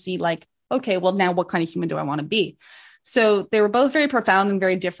try and see like, okay, well now what kind of human do I want to be? So they were both very profound and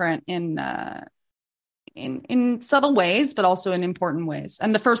very different in subtle ways, but also in important ways.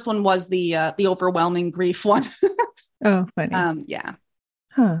 And the first one was the overwhelming grief one. Oh, funny. Yeah.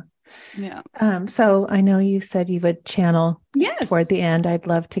 Huh. Yeah. So I know you said you would channel yes. toward the end. I'd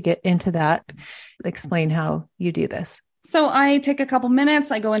love to get into that. Explain how you do this. So I take a couple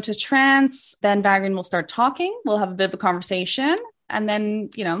minutes, I go into trance, then Vagrin will start talking. We'll have a bit of a conversation, and then,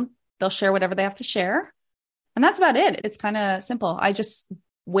 you know, they'll share whatever they have to share. And that's about it. It's kind of simple. I just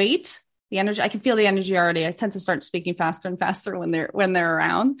wait. The energy, I can feel the energy already. I tend to start speaking faster and faster when they're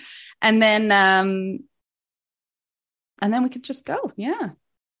around. And then we could just go. Yeah.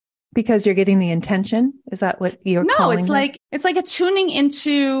 Because you're getting the intention. Is that what you're calling it's it? it's like a tuning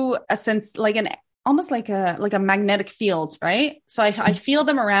into a sense, like almost like a magnetic field, right? So I feel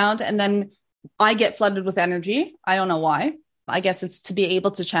them around, and then I get flooded with energy. I don't know why. I guess it's to be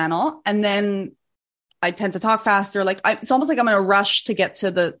able to channel. And then I tend to talk faster. Like it's almost like I'm in a rush to get to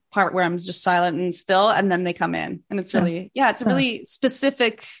the part where I'm just silent and still, and then they come in. And it's really, it's a really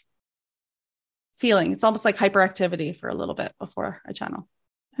specific feeling. It's almost like hyperactivity for a little bit before I channel.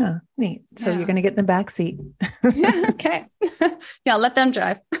 Oh, neat. So you're going to get in the back seat. Yeah, okay. Yeah, let them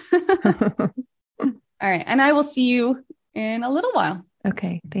drive. All right. And I will see you in a little while.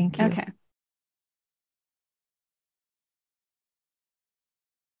 Okay. Thank you. Okay.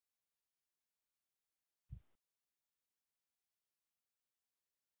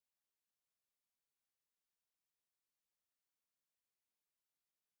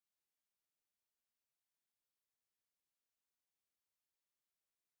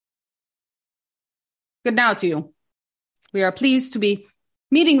 Good now to you. We are pleased to be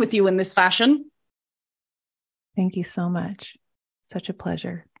meeting with you in this fashion. Thank you so much. Such a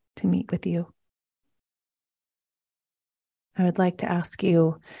pleasure to meet with you. I would like to ask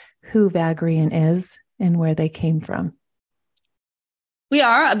you who Vagrian is and where they came from. We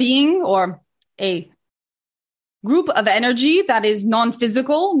are a being or a group of energy that is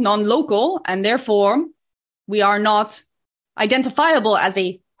non-physical, non-local, and therefore we are not identifiable as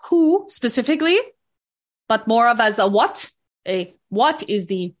a who specifically, but more of as a what. A what is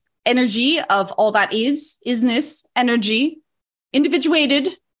the energy of all that isness, energy, individuated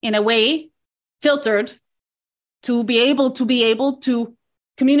in a way, filtered to be able to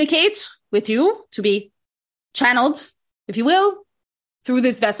communicate with you, to be channeled, if you will, through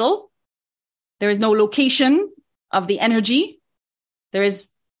this vessel. There is no location of the energy. There is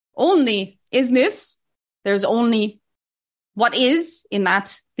only isness. There's only what is, in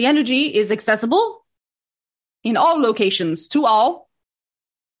that the energy is accessible in all locations to all,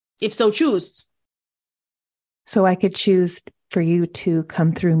 if so choose. So I could choose for you to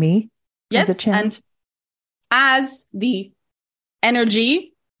come through me? Yes, as a channel? And as the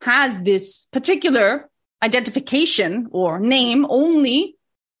energy has this particular identification or name only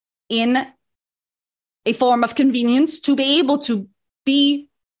in a form of convenience to be able to be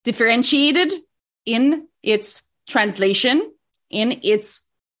differentiated in its translation, in its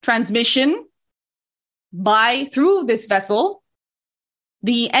transmission through this vessel,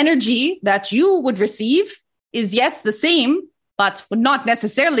 the energy that you would receive is, yes, the same, but would not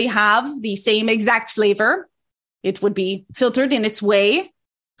necessarily have the same exact flavor. It would be filtered in its way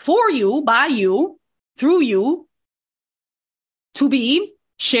for you, by you, through you, to be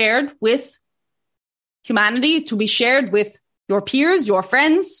shared with humanity, to be shared with your peers, your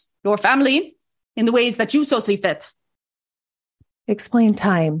friends, your family, in the ways that you so see fit. Explain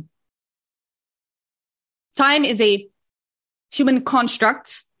time. Time is a human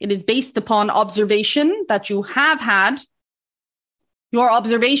construct. It is based upon observation that you have had. Your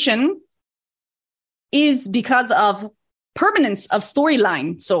observation is because of permanence of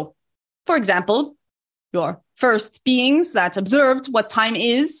storyline. So, for example, your first beings that observed what time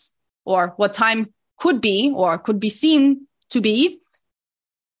is, or what time could be, or could be seen to be,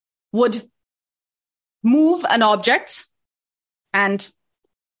 would move an object, and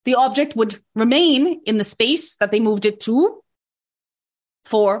the object would remain in the space that they moved it to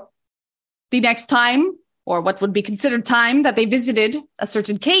for the next time, or what would be considered time, that they visited a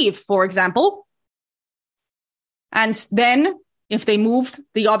certain cave, for example. And then if they moved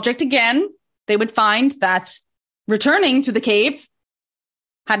the object again, they would find that returning to the cave,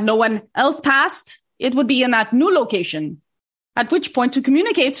 had no one else passed, it would be in that new location, at which point to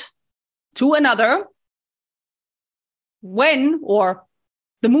communicate to another when, or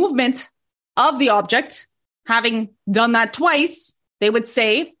the movement of the object. Having done that twice, they would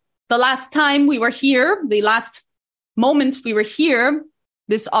say, the last time we were here, the last moment we were here,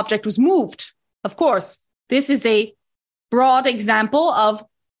 this object was moved. Of course, this is a broad example of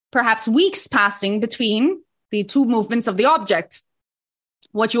perhaps weeks passing between the two movements of the object.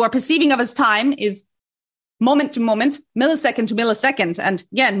 What you are perceiving of as time is moment to moment, millisecond to millisecond. And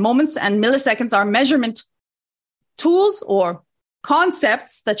again, moments and milliseconds are measurement tools or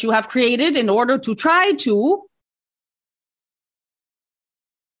concepts that you have created in order to try to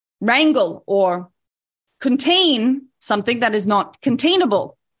wrangle or contain something that is not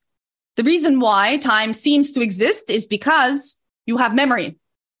containable. The reason why time seems to exist is because you have memory.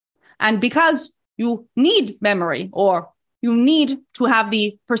 And because you need memory, or you need to have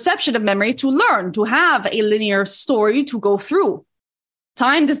the perception of memory to learn, to have a linear story to go through.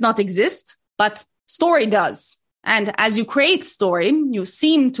 Time does not exist, but story does. And as you create story, you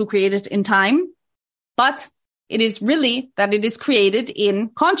seem to create it in time, but it is really that it is created in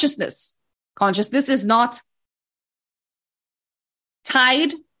consciousness. Consciousness is not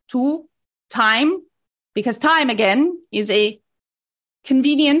tied to time, because time, again, is a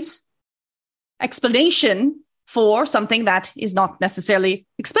convenient explanation for something that is not necessarily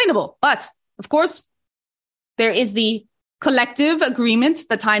explainable. But, of course, there is the collective agreement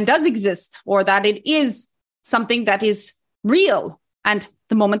that time does exist, or that it is something that is real. And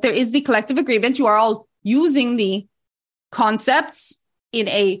the moment there is the collective agreement, you are all using the concepts in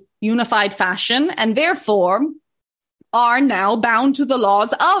a unified fashion, and therefore are now bound to the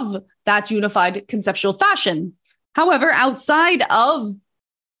laws of that unified conceptual fashion. However, outside of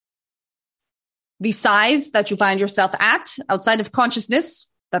the size that you find yourself at, outside of consciousness,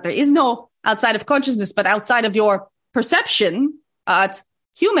 that there is no outside of consciousness, but outside of your perception at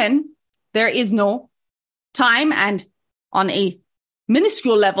human, there is no time. And on a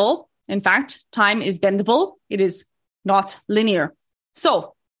minuscule level, in fact, time is bendable. It is not linear.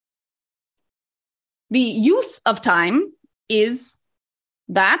 So the use of time is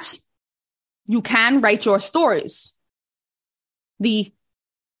that you can write your stories. The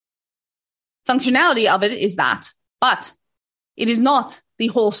functionality of it is that, but it is not the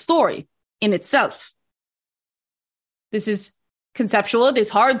whole story in itself. This is conceptual. It is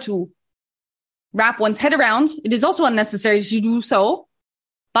hard to wrap one's head around. It is also unnecessary to do so,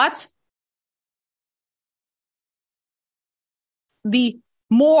 but the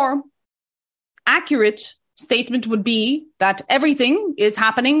more accurate statement would be that everything is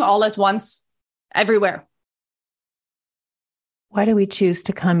happening all at once, everywhere. Why do we choose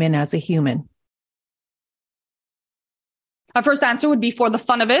to come in as a human? Our first answer would be for the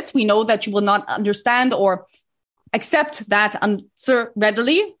fun of it. We know that you will not understand or accept that answer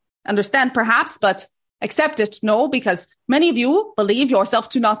readily. Understand perhaps, but accept it, no, because many of you believe yourself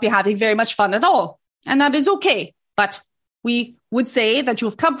to not be having very much fun at all. And that is okay. But we would say that you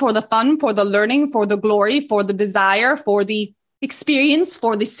have come for the fun, for the learning, for the glory, for the desire, for the experience,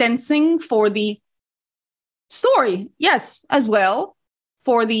 for the sensing, for the story. Yes, as well,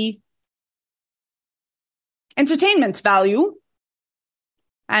 for the entertainment value.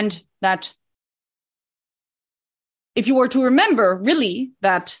 And that if you were to remember really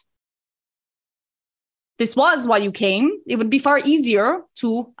that this was why you came, it would be far easier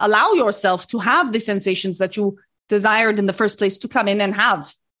to allow yourself to have the sensations that you desired in the first place to come in and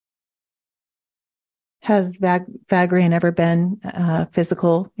have. Has Vagrian ever been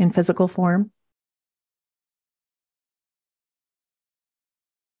in physical form?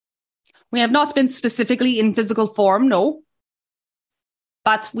 We have not been specifically in physical form, no.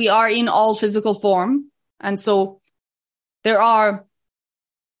 But we are in all physical form. And so there are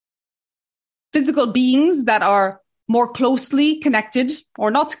physical beings that are more closely connected,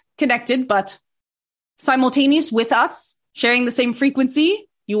 or not connected, but simultaneous with us, sharing the same frequency.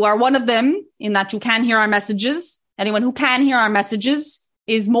 You are one of them in that you can hear our messages. Anyone who can hear our messages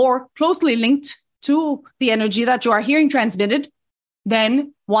is more closely linked to the energy that you are hearing transmitted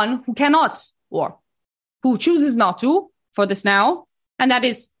than one who cannot, or who chooses not to for this now. And that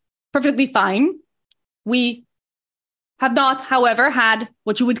is perfectly fine. We have not, however, had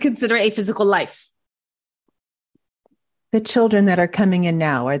what you would consider a physical life. The children that are coming in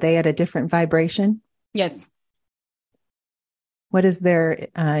now, are they at a different vibration? Yes. What is their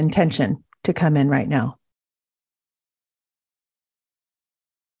intention to come in right now?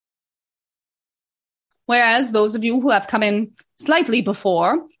 Whereas those of you who have come in slightly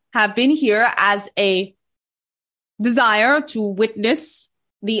before have been here as a desire to witness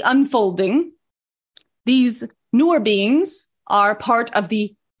the unfolding. These newer beings are part of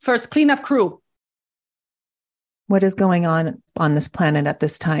the first cleanup crew. What is going on this planet at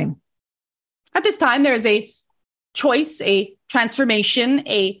this time? At this time, there is a choice, a transformation,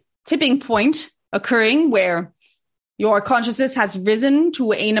 a tipping point occurring where your consciousness has risen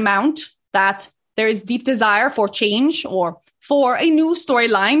to an amount that there is deep desire for change, or for a new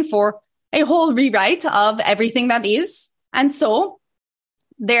storyline, for a whole rewrite of everything that is. And so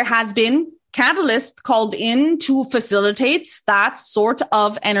there has been catalysts called in to facilitate that sort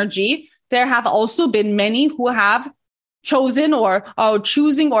of energy. There have also been many who have chosen or are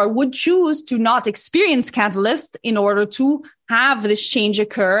choosing or would choose to not experience catalyst in order to have this change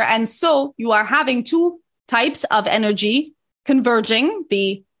occur. And so you are having two types of energy converging: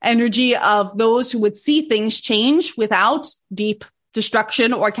 the energy of those who would see things change without deep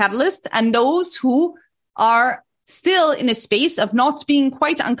destruction or catalyst, and those who are still in a space of not being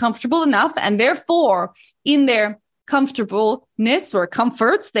quite uncomfortable enough, and therefore in their comfortableness or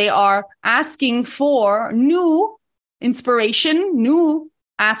comforts, they are asking for new inspiration, new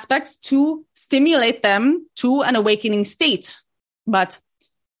aspects to stimulate them to an awakening state. But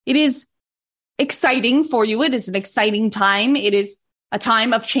it is exciting for you. It is an exciting time. It is a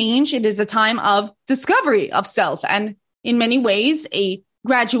time of change. It is a time of discovery of self. And in many ways, a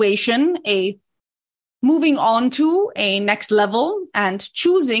graduation, a moving on to a next level and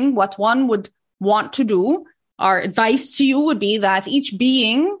choosing what one would want to do. Our advice to you would be that each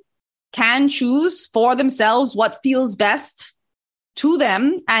being can choose for themselves what feels best to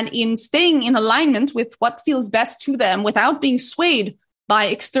them, and in staying in alignment with what feels best to them without being swayed by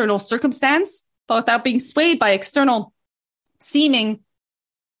external circumstance, but without being swayed by external seeming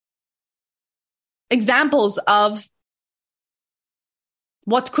examples of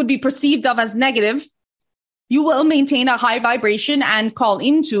what could be perceived of as negative, you will maintain a high vibration and call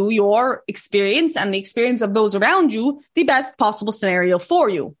into your experience and the experience of those around you the best possible scenario for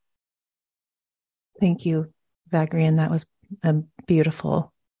you. Thank you, Vagrian. That was a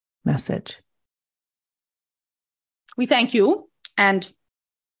beautiful message. We thank you, and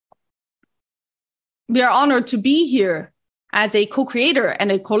we are honored to be here as a co-creator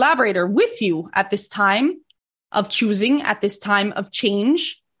and a collaborator with you at this time of choosing, at this time of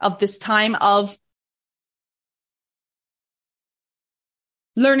change, of this time of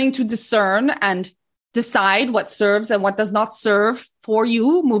learning to discern and decide what serves and what does not serve for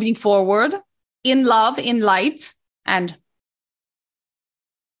you moving forward in love, in light. And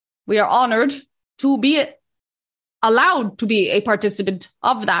we are honored to be allowed to be a participant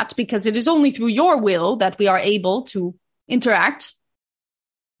of that, because it is only through your will that we are able to interact.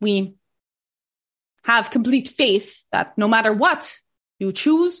 We have complete faith that no matter what you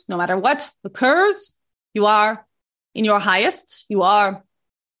choose, no matter what occurs, you are in your highest, you are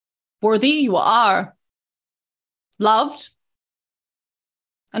worthy, you are loved.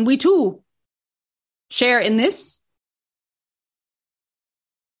 And we too share in this.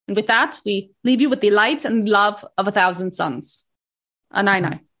 And with that, we leave you with the light and love of 1,000 suns.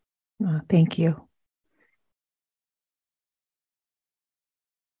 Anainai. Oh, thank you.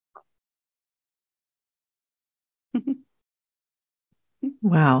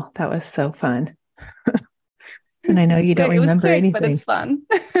 Wow, that was so fun. And I know you don't remember anything. But it's fun.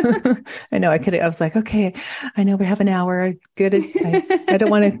 I know I was like, okay, I know we have an hour. Good. I don't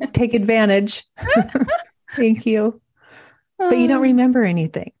want to take advantage. Thank you. But you don't remember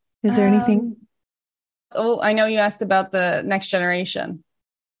anything. Is there anything? Oh, I know you asked about the next generation.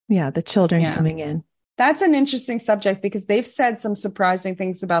 Yeah, the children coming in. That's an interesting subject, because they've said some surprising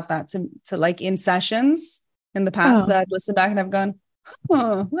things about that to like in sessions in the past that I've listened back and I've gone,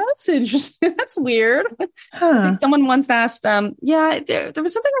 oh, that's interesting. That's weird. I think someone once asked, there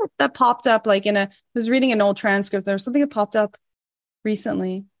was something that popped up, like I was reading an old transcript. There was something that popped up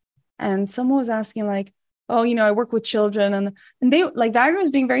recently, and someone was asking like, oh, I work with children, and they like Vagger was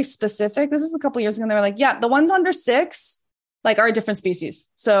being very specific. This was a couple of years ago. And they were like, yeah, the ones under 6, like, are a different species.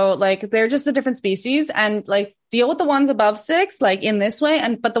 So like, they're just a different species, and like deal with the ones above 6, like in this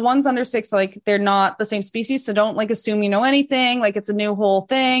way. But the ones under 6, like, they're not the same species. So don't like assume you know anything. Like, it's a new whole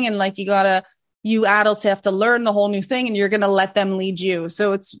thing. And like, you adults have to learn the whole new thing, and you're going to let them lead you.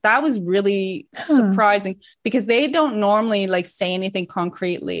 So that was really surprising, because they don't normally like say anything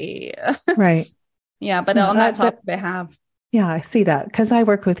concretely. Right. Yeah. But on that topic, they have. Yeah, I see that, because I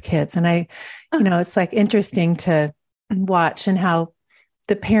work with kids, and it's like interesting to watch, and how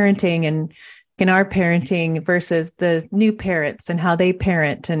the parenting and in our parenting versus the new parents and how they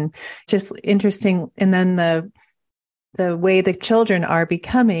parent, and just interesting. And then the way the children are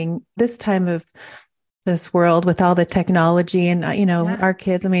becoming this time of this world with all the technology, and, our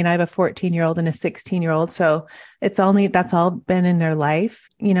kids, I mean, I have a 14-year-old and a 16-year-old. So that's all been in their life.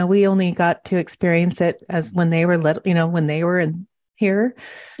 We only got to experience it as when they were little, when they were in here.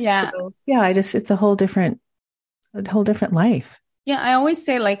 Yeah. So, yeah. It's a whole different life. Yeah. I always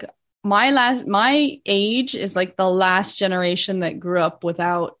say, like, my age is like the last generation that grew up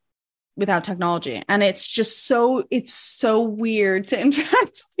without technology. And it's so weird to interact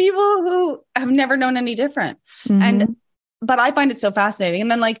with people who have never known any different. Mm-hmm. But I find it so fascinating.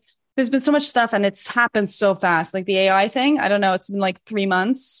 And then like, there's been so much stuff, and it's happened so fast. Like the AI thing, I don't know, it's been like 3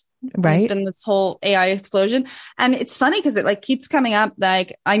 months. Right. There's been this whole AI explosion. And it's funny because it like keeps coming up.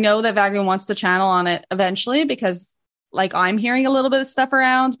 Like, I know that Vagrin wants to channel on it eventually, because like I'm hearing a little bit of stuff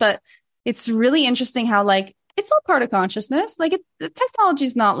around, but it's really interesting how like, it's all part of consciousness. Like the technology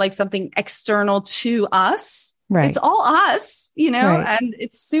is not like something external to us. Right. It's all us, Right. And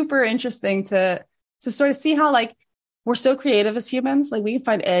it's super interesting to sort of see how like we're so creative as humans. Like we can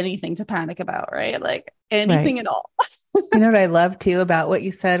find anything to panic about, right? Like anything at all. You know what I love too about what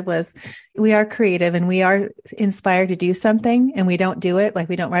you said was, we are creative and we are inspired to do something, and we don't do it. Like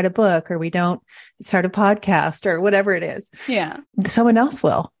we don't write a book, or we don't start a podcast, or whatever it is. Yeah. Someone else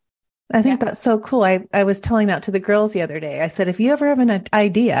will. I think that's so cool. I was telling that to the girls the other day. I said, if you ever have an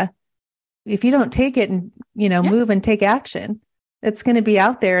idea, if you don't take it and, move and take action, it's going to be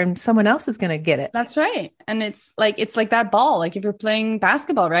out there, and someone else is going to get it. That's right. And it's like that ball. Like if you're playing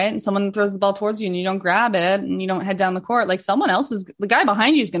basketball, right? And someone throws the ball towards you and you don't grab it and you don't head down the court, like the guy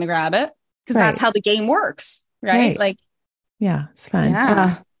behind you is going to grab it, because that's how the game works. Right. Like, yeah, it's fun.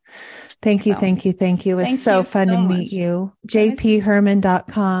 Yeah. Thank you. It was so fun to meet you.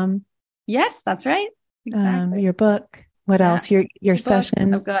 jpherman.com. Yes, that's right. Exactly. Your book. What else? Your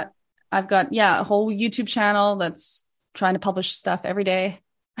sessions. I've got a whole YouTube channel that's trying to publish stuff every day.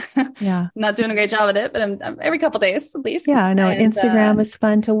 Yeah. I'm not doing a great job at it, but I'm every couple of days at least. Yeah, I know. And, Instagram is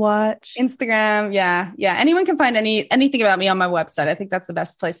fun to watch. Instagram. Yeah. Anyone can find anything about me on my website. I think that's the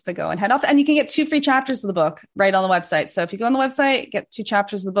best place to go and head off. And you can get 2 free chapters of the book right on the website. So if you go on the website, get 2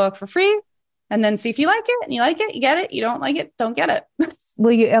 chapters of the book for free, and then see if you like it, and you like it, you get it. You don't like it, don't get it.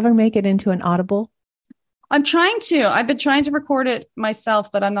 Will you ever make it into an Audible? I'm trying to. I've been trying to record it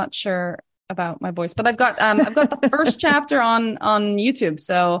myself, but I'm not sure about my voice. But I've got the first chapter on YouTube,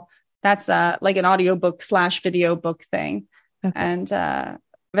 so that's like an audiobook / video book thing. Okay. And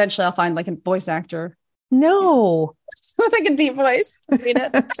eventually, I'll find like a voice actor. No, with like a deep voice. Read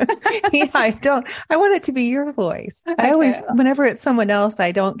it. Yeah, I don't. I want it to be your voice. Okay. I always, whenever it's someone else,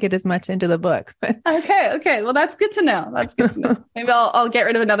 I don't get as much into the book. Okay. Well, that's good to know. Maybe I'll get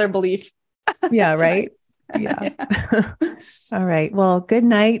rid of another belief. Yeah. Right. Yeah. All right. Well, good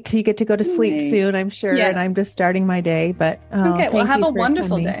night. You get to go to sleep soon, I'm sure. Yes. And I'm just starting my day, but okay. Well, have a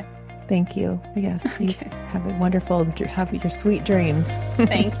wonderful day. Thank you. Yes. Okay. Have your sweet dreams.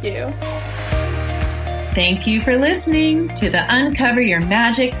 Thank you. Thank you for listening to the Uncover Your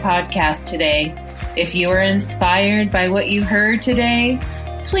Magic podcast today. If you were inspired by what you heard today,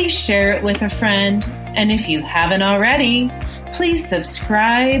 please share it with a friend. And if you haven't already, please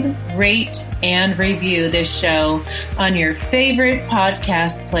subscribe, rate, and review this show on your favorite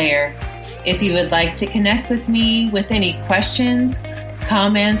podcast player. If you would like to connect with me with any questions,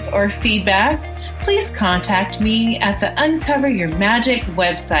 comments, or feedback, please contact me at the Uncover Your Magic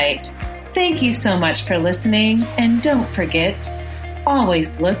website. Thank you so much for listening, and don't forget,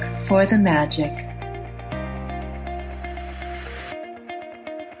 always look for the magic.